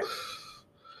knows who they are.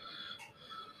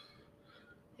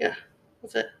 Yeah,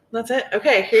 that's it. That's it?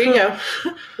 Okay, here you go.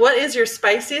 What is your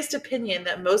spiciest opinion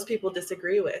that most people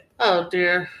disagree with? Oh,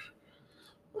 dear.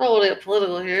 I don't want to get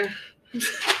political here.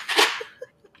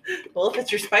 Well, if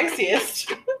it's your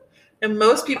spiciest, and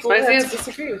most people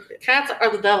disagree with it. Cats are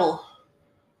the devil.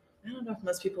 I don't know if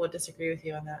most people would disagree with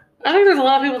you on that. I think there's a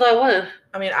lot of people that would.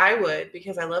 I mean, I would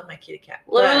because I love my kitty cat.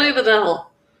 Literally the devil.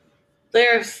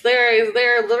 They're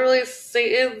literally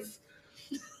Satan's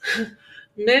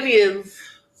minions.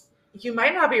 You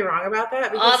might not be wrong about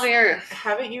that. On the earth.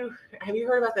 Have you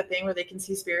heard about that thing where they can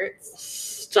see spirits?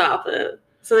 Stop it.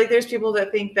 So there's people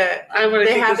that think that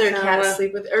they have their cat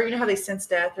sleep with, or you know how they sense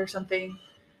death or something,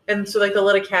 and so they'll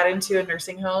let a cat into a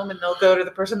nursing home and they'll go to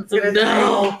the person that's gonna die.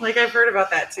 I've heard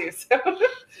about that too. So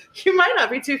you might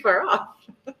not be too far off.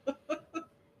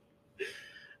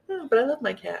 But I love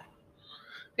my cat.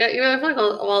 Yeah, I feel like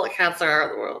all the cats are in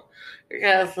the world. Your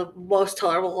cat is the most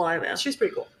tolerable one I know. She's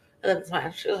pretty cool. That's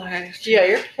mine. She's okay. Yeah,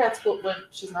 your cat's cool when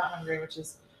she's not hungry, which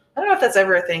is, I don't know if that's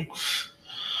ever a thing.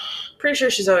 Pretty sure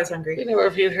she's always hungry. We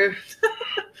never feed her.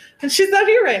 And she's not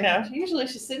here right now. Usually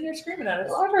she's sitting here screaming at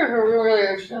us. I heard her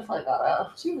earlier. She definitely got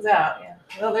out. She was out, yeah.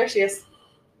 Well, there she is.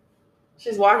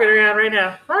 She's walking around right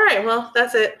now. All right, well,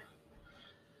 that's it.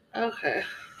 Okay.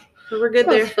 So we're good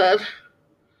That there. was fun.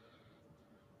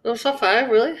 That was so 5,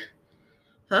 really?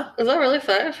 Huh? Is that really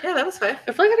 5? Yeah, that was 5.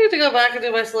 I feel like I need to go back and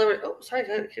do my celebrity. Oh, sorry,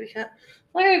 kitty cat.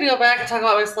 I feel like I need to go back and talk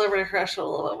about my celebrity crush a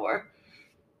little bit more.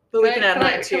 But we can add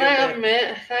mine too. Can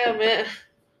I omit,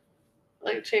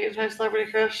 like, change my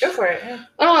celebrity crush? Go for it. Yeah.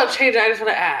 I don't want to change it. I just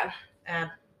want to add.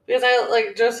 Add. Because I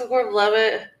like Joseph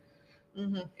Gordon-Levitt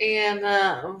Mm-hmm. and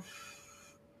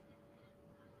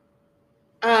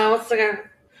what's the guy from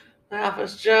The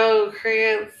Office? Joe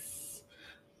Krantz,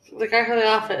 the guy from The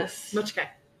Office. Which guy?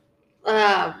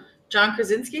 John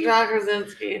Krasinski? John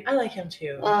Krasinski. I like him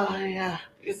too. Oh yeah.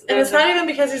 And it's not even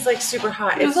because he's like super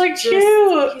hot. He's It's like just,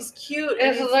 cute. He's cute.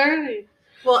 It's learning.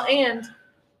 Well, and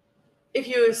if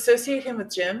you associate him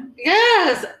with Jim,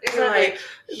 Yes, you're exactly. like,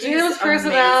 Jim's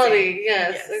personality. amazing.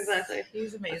 Yes, exactly.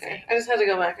 He's amazing. Okay. I just had to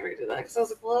go back and redo that because I was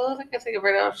like, well, I can't think of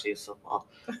right now if she's football.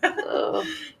 So.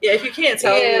 Yeah, if you can't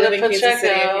tell, Yeah, we live in Kansas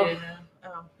City. Pacheco. If you didn't know.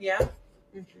 Oh, yeah.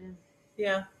 Mm-hmm.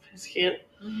 Yeah. He's cute.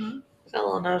 Mm-hmm. He's got a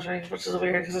little nose ring, which is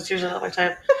weird because it's usually not my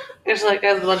type. I just like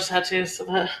has a bunch of tattoos,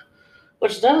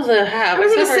 which none of them have. I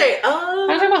was gonna say,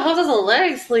 I don't know how has a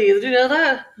leg sleeve. Do you know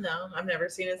that? No, I've never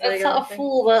seen his leg. It's not a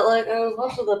fool, but like I was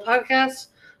watching the podcast,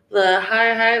 the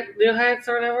New Heights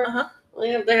or whatever. Uh-huh.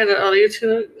 They had it on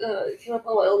YouTube. It came up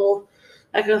on my little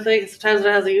Echo thing. Sometimes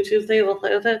it has a YouTube thing, we'll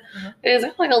play with it. Uh-huh. And it's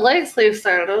got like a leg sleeve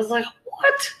started. I was like,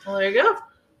 what? Well, there you go.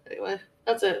 Anyway,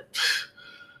 that's it.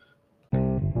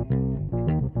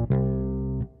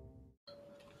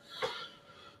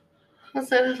 What's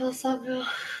that little song go?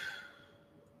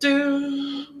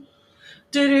 Do.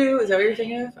 Is that what you're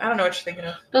thinking of? I don't know what you're thinking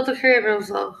of. Not the Carrie Rose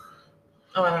song.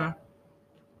 Oh, I don't know.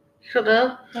 You don't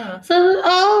know? I don't know. So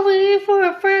all we for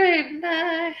a Friday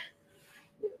night.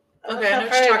 Okay, I know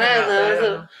what you're talking about.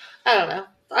 But I don't know.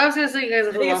 I was gonna sing you guys a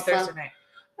I think football it's Thursday song. night.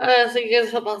 I was gonna sing you guys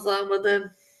a football song, but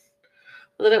then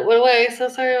it went away. So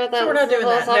sorry about that. So we're not doing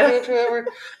that. No.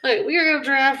 Like we are gonna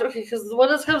draft. Okay, because when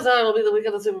this comes out, it'll be the week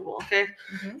of the Super Bowl. Okay,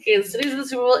 Kansas City's in the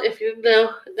Super Bowl. If you didn't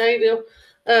know, now you do.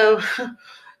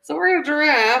 So we're gonna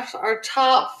draft our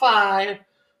top 5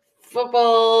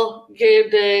 football game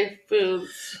day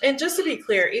foods. And just to be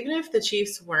clear, even if the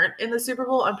Chiefs weren't in the Super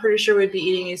Bowl, I'm pretty sure we'd be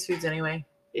eating these foods anyway.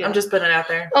 Yeah. I'm just putting it out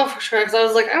there. Oh, for sure. Because I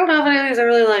was like, I don't know if any of these are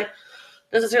really like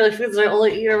necessarily foods that I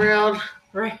only eat around.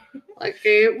 Right. Like,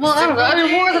 well, I don't know. I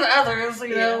mean, more than others,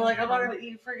 you know. Like, I'm not gonna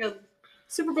eat freaking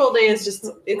Super Bowl day is just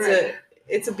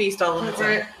it's a beast all of its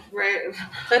own. Right.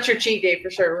 That's your cheat day for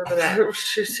sure. Remember that.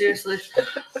 Seriously. All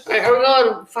right, are we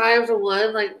going 5 to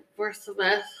 1? Like, worst to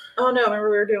best? Oh no! Remember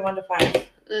we were doing 1 to 5.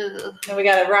 And we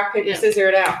got to rock paper scissors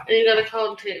it out. And you got to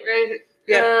commentate, right?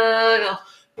 Yeah. No.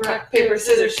 Rock paper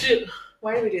scissors shoot.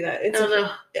 Why do we do that? I don't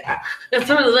know. Yeah. It's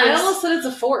sort of nice. I almost said it's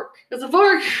a fork. It's a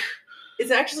fork.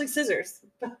 It's actually scissors.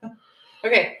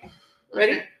 Okay.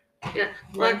 Ready? Yeah.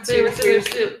 Rock paper scissors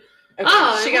shoot. Okay.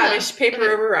 Oh, she got me. Paper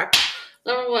over rock.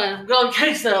 Number 1. I'm going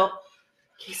queso.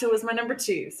 Queso was my number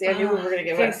 2. See, I knew we were going to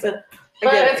get queso.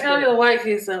 But it's going to be the white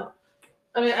queso.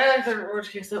 I mean, I like the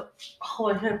orange queso.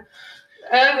 Oh, my God.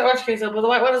 I like the orange queso, but the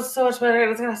white one is so much better,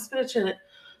 and it's got spinach in it.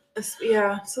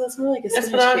 Yeah, so that's more like a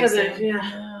spinach queso.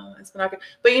 Yeah, espinaca.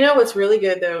 But you know what's really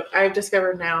good, though? I've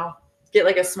discovered now, get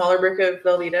like a smaller brick of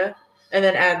Velveeta, and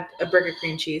then add a brick of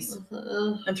cream cheese.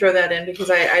 And throw that in,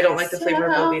 because I don't like the flavor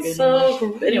of Velveeta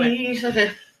anymore. But anyway.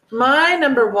 Okay. My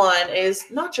number 1 is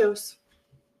nachos.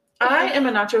 Okay. I am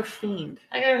a nacho fiend.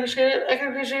 I can appreciate it.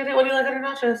 What do you like on your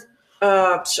nachos?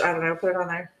 I don't know. Put it on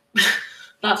there.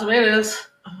 Not tomatoes.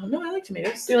 No, I like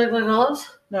tomatoes. Do you like olives?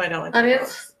 No, I don't like onions.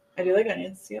 Olives. I do like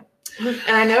onions. Yep. And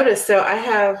I noticed. So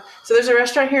there's a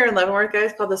restaurant here in Leavenworth,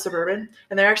 guys, called the Suburban,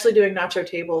 and they're actually doing nacho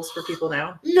tables for people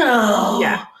now. No.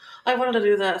 Yeah. I wanted to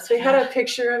do that. So they had a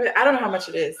picture of it. I don't know how much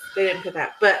it is. They didn't put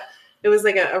that, but it was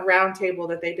like a round table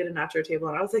that they did a nacho table,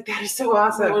 and I was like, that is so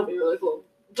awesome. That would be really cool.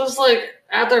 Just like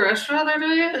at the restaurant they're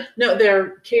doing it? No,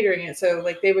 they're catering it. So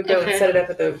like they would go and set it up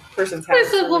at the person's house.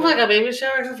 It's like a baby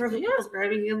shower for people's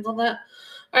grabbing hands on that.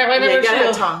 All right, my number 2. You gotta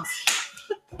have tongs.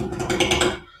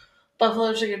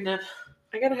 Buffalo chicken dip.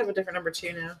 I gotta have a different number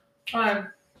 2 now. Fine.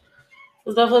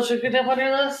 Is buffalo chicken dip on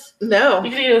your list? No. You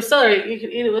can eat it with celery. You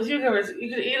can eat it with cucumbers. You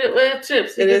can eat it with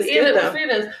chips. You can eat it with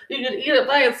Fritos. You can eat it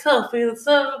by itself because it's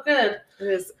so good.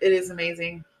 It is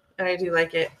amazing. And I do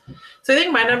like it. So I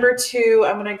think my number 2,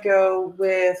 I'm gonna go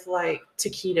with like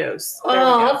taquitos.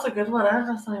 Oh, that's a good one. I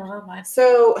don't know what mine.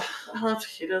 So I love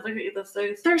taquitos. I can eat those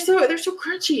things. They're so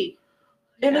crunchy.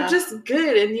 And they're just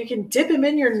good. And you can dip them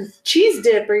in your cheese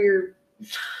dip or your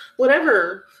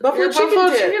whatever. Buffalo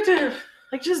chicken dip. dip.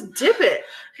 Like, just dip it.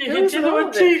 You can dip it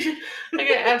with chicken.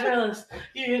 Okay, after this,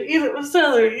 you can eat it with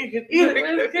celery. You can eat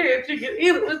it with carrots. You can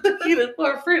eat it with taquitos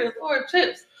or fritters or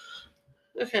chips.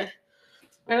 Okay.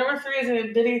 My number 3 is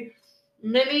gonna be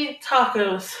mini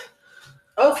tacos.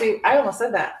 Oh, see, I almost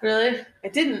said that. Really? I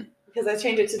didn't because I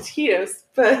changed it to taquitos.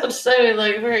 But I'm just saying,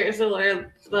 like, very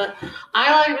similar. But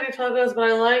I like mini tacos, but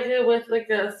I like it with like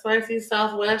a spicy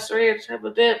Southwest ranch type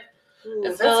of dip. ooh,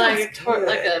 It's that not sounds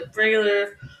like a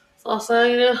regular salsa,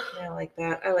 you know? Yeah, I like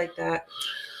that. I like that.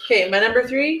 Okay, my number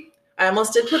 3. I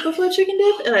almost did put buffalo chicken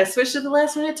dip, and I switched at the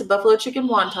last minute to buffalo chicken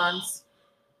wontons.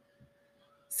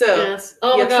 So Yes.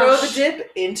 Oh you my throw gosh. the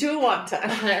dip into a wonton.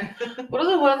 Okay. What are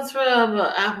the ones from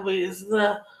Applebee's?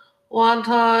 The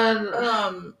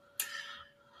wonton.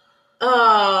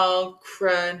 Oh,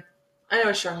 crud. I know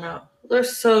what you're talking about. They're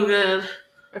so good.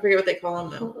 I forget what they call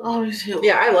them, though. Oh, me too.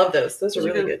 Yeah, I love those. Those are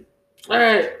really good. All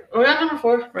right. We're at number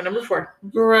 4. We're number 4.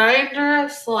 Grinder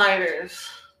sliders.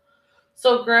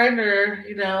 So grinder,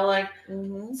 you know, like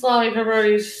salami,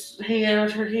 pepperonis, ham,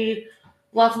 turkey,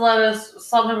 lots of lettuce,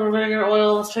 salt, pepper, vinegar,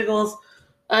 oil, pickles,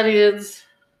 onions,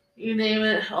 you name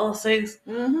it, all those things.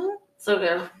 Mm-hmm. So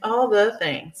good. All the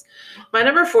things. My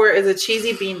number 4 is a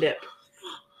cheesy bean dip.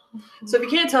 So if you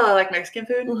can't tell, I like Mexican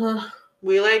food.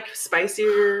 We like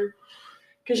spicier.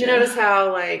 Because you notice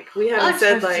how, like, we haven't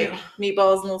said, like,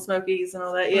 meatballs and little smokies and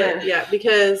all that yet. Right. Yeah,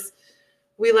 because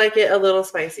we like it a little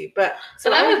spicy. But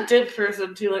so I'm a dip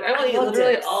person, too. Like, I will eat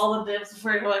literally dips. all the dips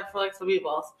before I go back for, like, some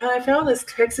meatballs. And I found this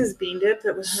Texas bean dip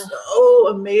that was so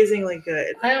amazingly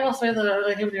good. I almost made that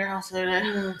when I came to your house the other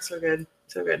day. So good.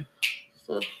 So good.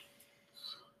 So,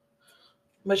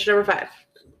 what's your number 5?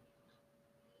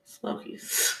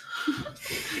 Smokies.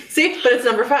 See? But it's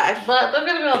number 5. But they're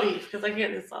going to be all beef because I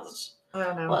can't do sausage. I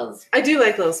don't know. Ones. I do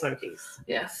like little smokies.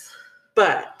 Yes.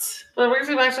 But it brings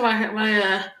me back to my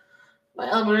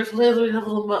elementary school days. We have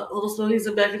little smokies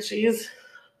and mac and cheese.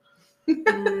 So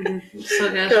good.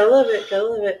 Gotta love it. Gotta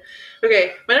love it.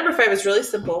 Okay, my number 5 is really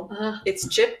simple. It's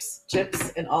chips,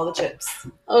 and all the chips.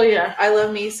 Oh yeah. I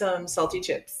love me some salty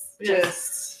chips. Yes.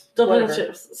 Just double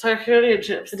chips, sarcastic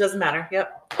chips. It doesn't matter.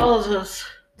 Yep. All of those.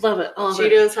 Love it. All of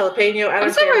Cheetos, jalapeno. I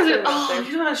don't care. You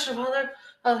know what I should have there?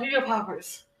 Jalapeno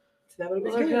poppers. That would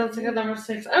have been good. That's like number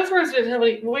 6. I was surprised we didn't have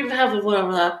any. We didn't have the one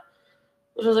over that.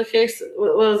 Which was a case.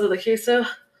 What was it? The queso.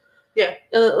 Yeah.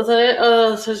 Was that it?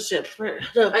 Oh, such chips. Right.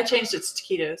 No, I changed it to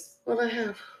taquitos. What did I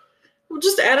have? Well,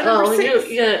 just add a number 6.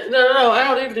 No. I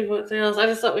don't need anything else. I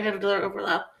just thought we had another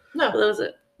overlap. No. But that was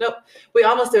it. Nope. We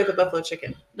almost did with the buffalo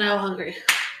chicken. Now I'm hungry.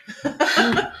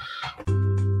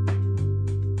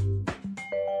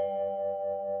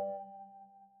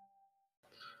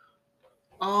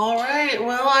 All right.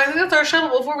 Well, I think that's our show.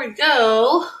 But before we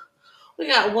go, we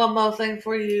got one more thing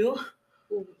for you.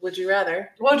 Would you rather?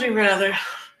 Would you rather?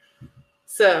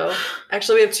 So,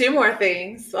 actually, we have 2 more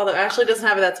things. Although Ashley doesn't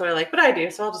have it, that's what I like. But I do,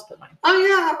 so I'll just put mine. Oh,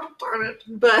 yeah. Darn it.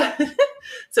 But,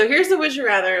 so here's the would you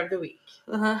rather of the week.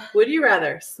 Would you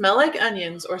rather smell like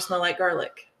onions or smell like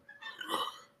garlic?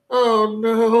 Oh,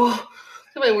 no.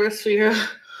 That's my worst fear.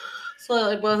 Smell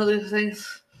like both of these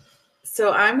things.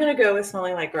 So I'm going to go with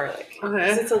smelling like garlic.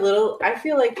 Okay. It's a little, I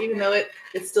feel like even though it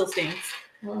still stinks,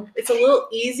 it's a little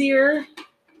easier.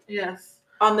 Yes.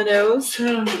 On the nose.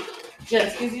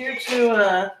 Yes, easier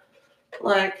to,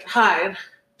 like, hide,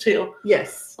 too.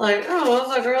 Yes. Like, oh, what's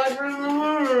that garlic for?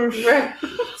 Right.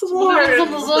 It's a little harder the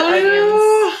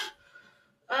onions.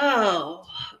 Oh,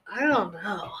 I don't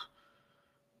know.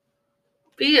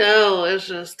 BO is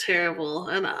just terrible.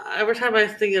 And every time I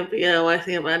think of BO, I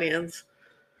think of onions.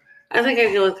 I think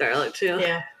I'd go with garlic, too.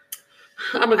 Yeah.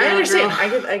 I'm a garlic girl.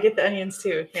 I get the onions,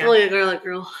 too. Yeah. Fully a garlic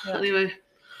girl. Yeah. Anyway.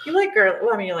 You like garlic.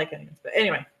 Well, I mean, you like onions. But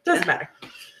anyway, doesn't matter.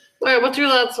 All right, what's your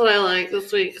That's What I Like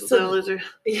this week? So, I'm a loser.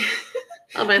 Yeah.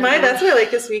 That's What I Like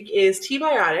this week is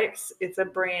T-Biotics. It's a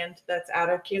brand that's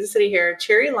out of Kansas City here.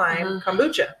 Cherry lime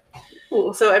kombucha.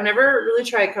 Ooh. So I've never really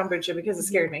tried kombucha because it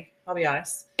scared me. I'll be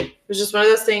honest. It was just one of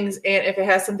those things. And if it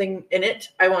has something in it,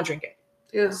 I won't drink it.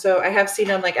 Yeah. So I have seen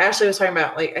them, like Ashley was talking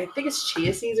about, like I think it's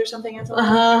chia seeds or something.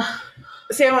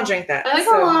 See, I won't drink that. I think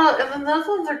a lot, and then those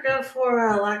ones are good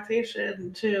for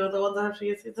lactation too. The ones that have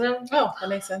chia seeds in them. Oh, that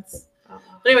makes sense.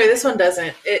 But anyway, this one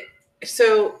doesn't.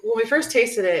 So when we first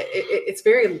tasted it, it's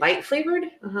very light flavored.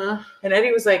 And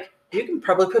Eddie was like, "You can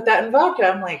probably put that in vodka."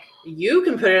 I'm like, "You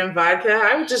can put it in vodka.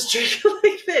 I would just drink it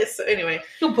like this." So anyway,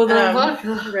 you'll put that in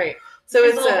vodka, right? So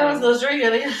it's those drink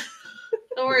Eddie.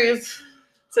 No worries.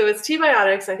 So it's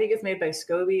T-Biotics. I think it's made by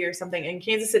Scobie or something in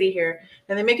Kansas City here,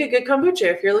 and they make a good kombucha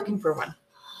if you're looking for one.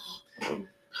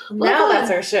 Now that's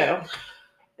our show.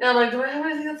 Yeah, I'm like, do I have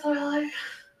anything that's what I like?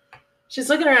 She's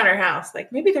looking around her house,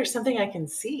 like maybe there's something I can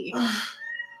see. I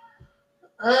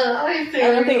I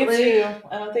don't think it's you.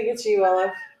 I don't think it's you,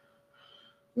 Olive.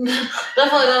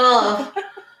 Definitely not Olive.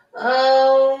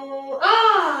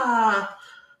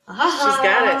 She's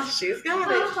got it. She's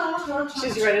got it.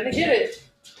 She's ready to get it.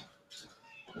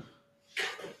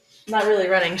 Not really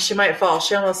running. She might fall.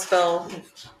 She almost fell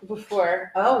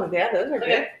before. Oh, yeah, those are good.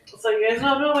 Okay. So you guys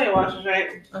know I'm doing Weight Watchers,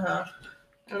 right? Uh-huh.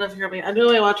 I don't know if you hear me. I'm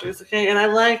doing Weight Watchers, okay? And I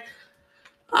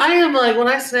am like, when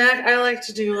I snack, I like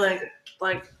to do like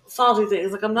salty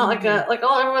things. Like I'm not like a, like,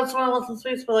 oh, every once in a while I want some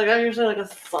sweets, but like I'm usually like a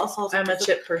salty I'm a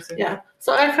chip person. Yeah.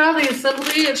 So I found these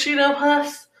Simply Cheeto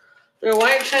Puffs. They're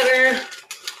white cheddar.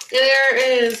 There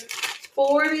is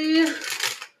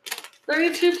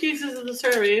 32 pieces of the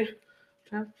serving.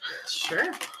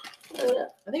 Sure. I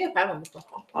think I've had one before.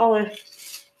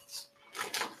 Always.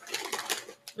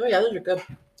 Oh, yeah, those are good.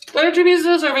 32 pieces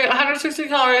of the serving, 160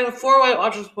 calories, and 4 Weight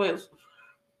Watchers points.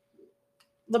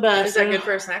 The best. Is that good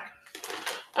for a snack?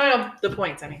 I know. The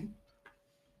points, I mean.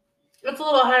 It's a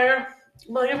little higher.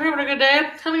 But if you're having a good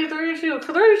day, tell me 32.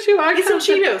 32, I get some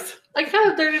Cheetos. I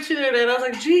counted 32 the other day, and I was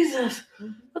like, Jesus,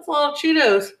 that's a lot of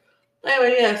Cheetos.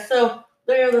 Anyway, yeah, so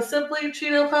they are the Simply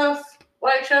Cheeto Puffs,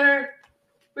 white cheddar,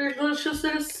 weird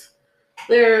deliciousness.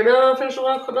 They're no artificial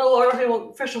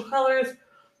colors,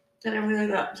 and everything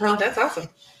like that. So that's awesome.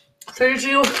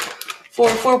 32 for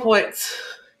 4 points.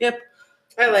 Yep.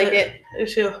 I like it. You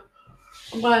too.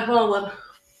 I'm buying one.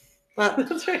 But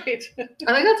that's right. I think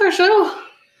that's our show.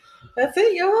 That's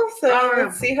it, y'all. So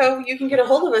let's see how you can get a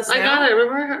hold of us now. I got it.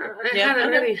 Remember? I had it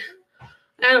ready.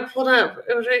 I had it pulled up.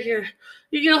 It was right here.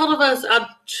 You can get a hold of us on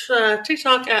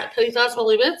TikTok at Petty Thoughts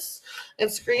Bubbly Bits,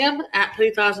 Instagram at Petty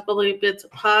Thoughts Bubbly Bits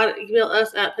Pod. Email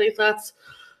us at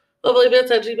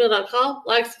pettythoughtsbubblybits@gmail.com.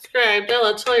 Like, subscribe,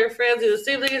 download, tell your friends. Do the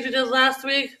same thing as you did last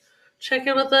week. Check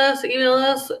in with us. Email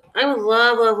us. I would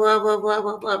love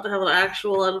to have an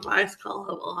actual advice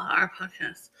column on our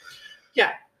podcast.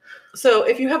 Yeah. So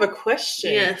if you have a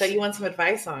question that you want some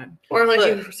advice on. Or like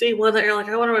you see one that you're like,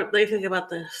 I wonder what they think about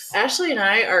this. Ashley and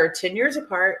I are 10 years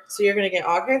apart, so you're going to get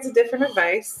all kinds of different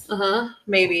advice. Uh-huh.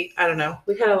 Maybe. I don't know.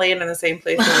 We kind of land in the same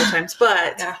place a lot of times.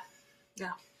 But,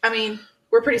 yeah. I mean,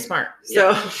 we're pretty smart.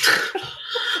 So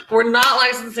we're not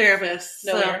licensed therapists.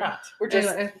 No, we're not.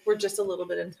 We're just a little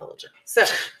bit intelligent. So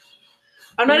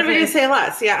I'm not even going to say a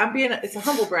lot. So yeah, it's a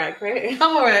humble brag, right?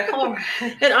 Humble brag.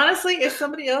 And honestly, if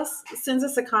somebody else sends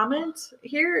us a comment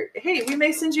here, hey, we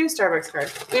may send you a Starbucks card.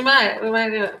 We might do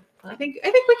it. I think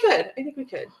we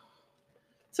could.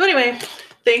 So anyway,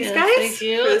 thanks guys thank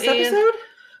you. For this episode.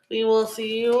 We will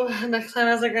see you next time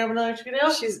as I grab another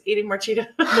Cheeto. She's eating more Cheeto.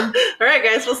 All right,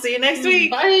 guys, we'll see you next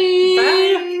week. Bye.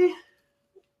 Bye.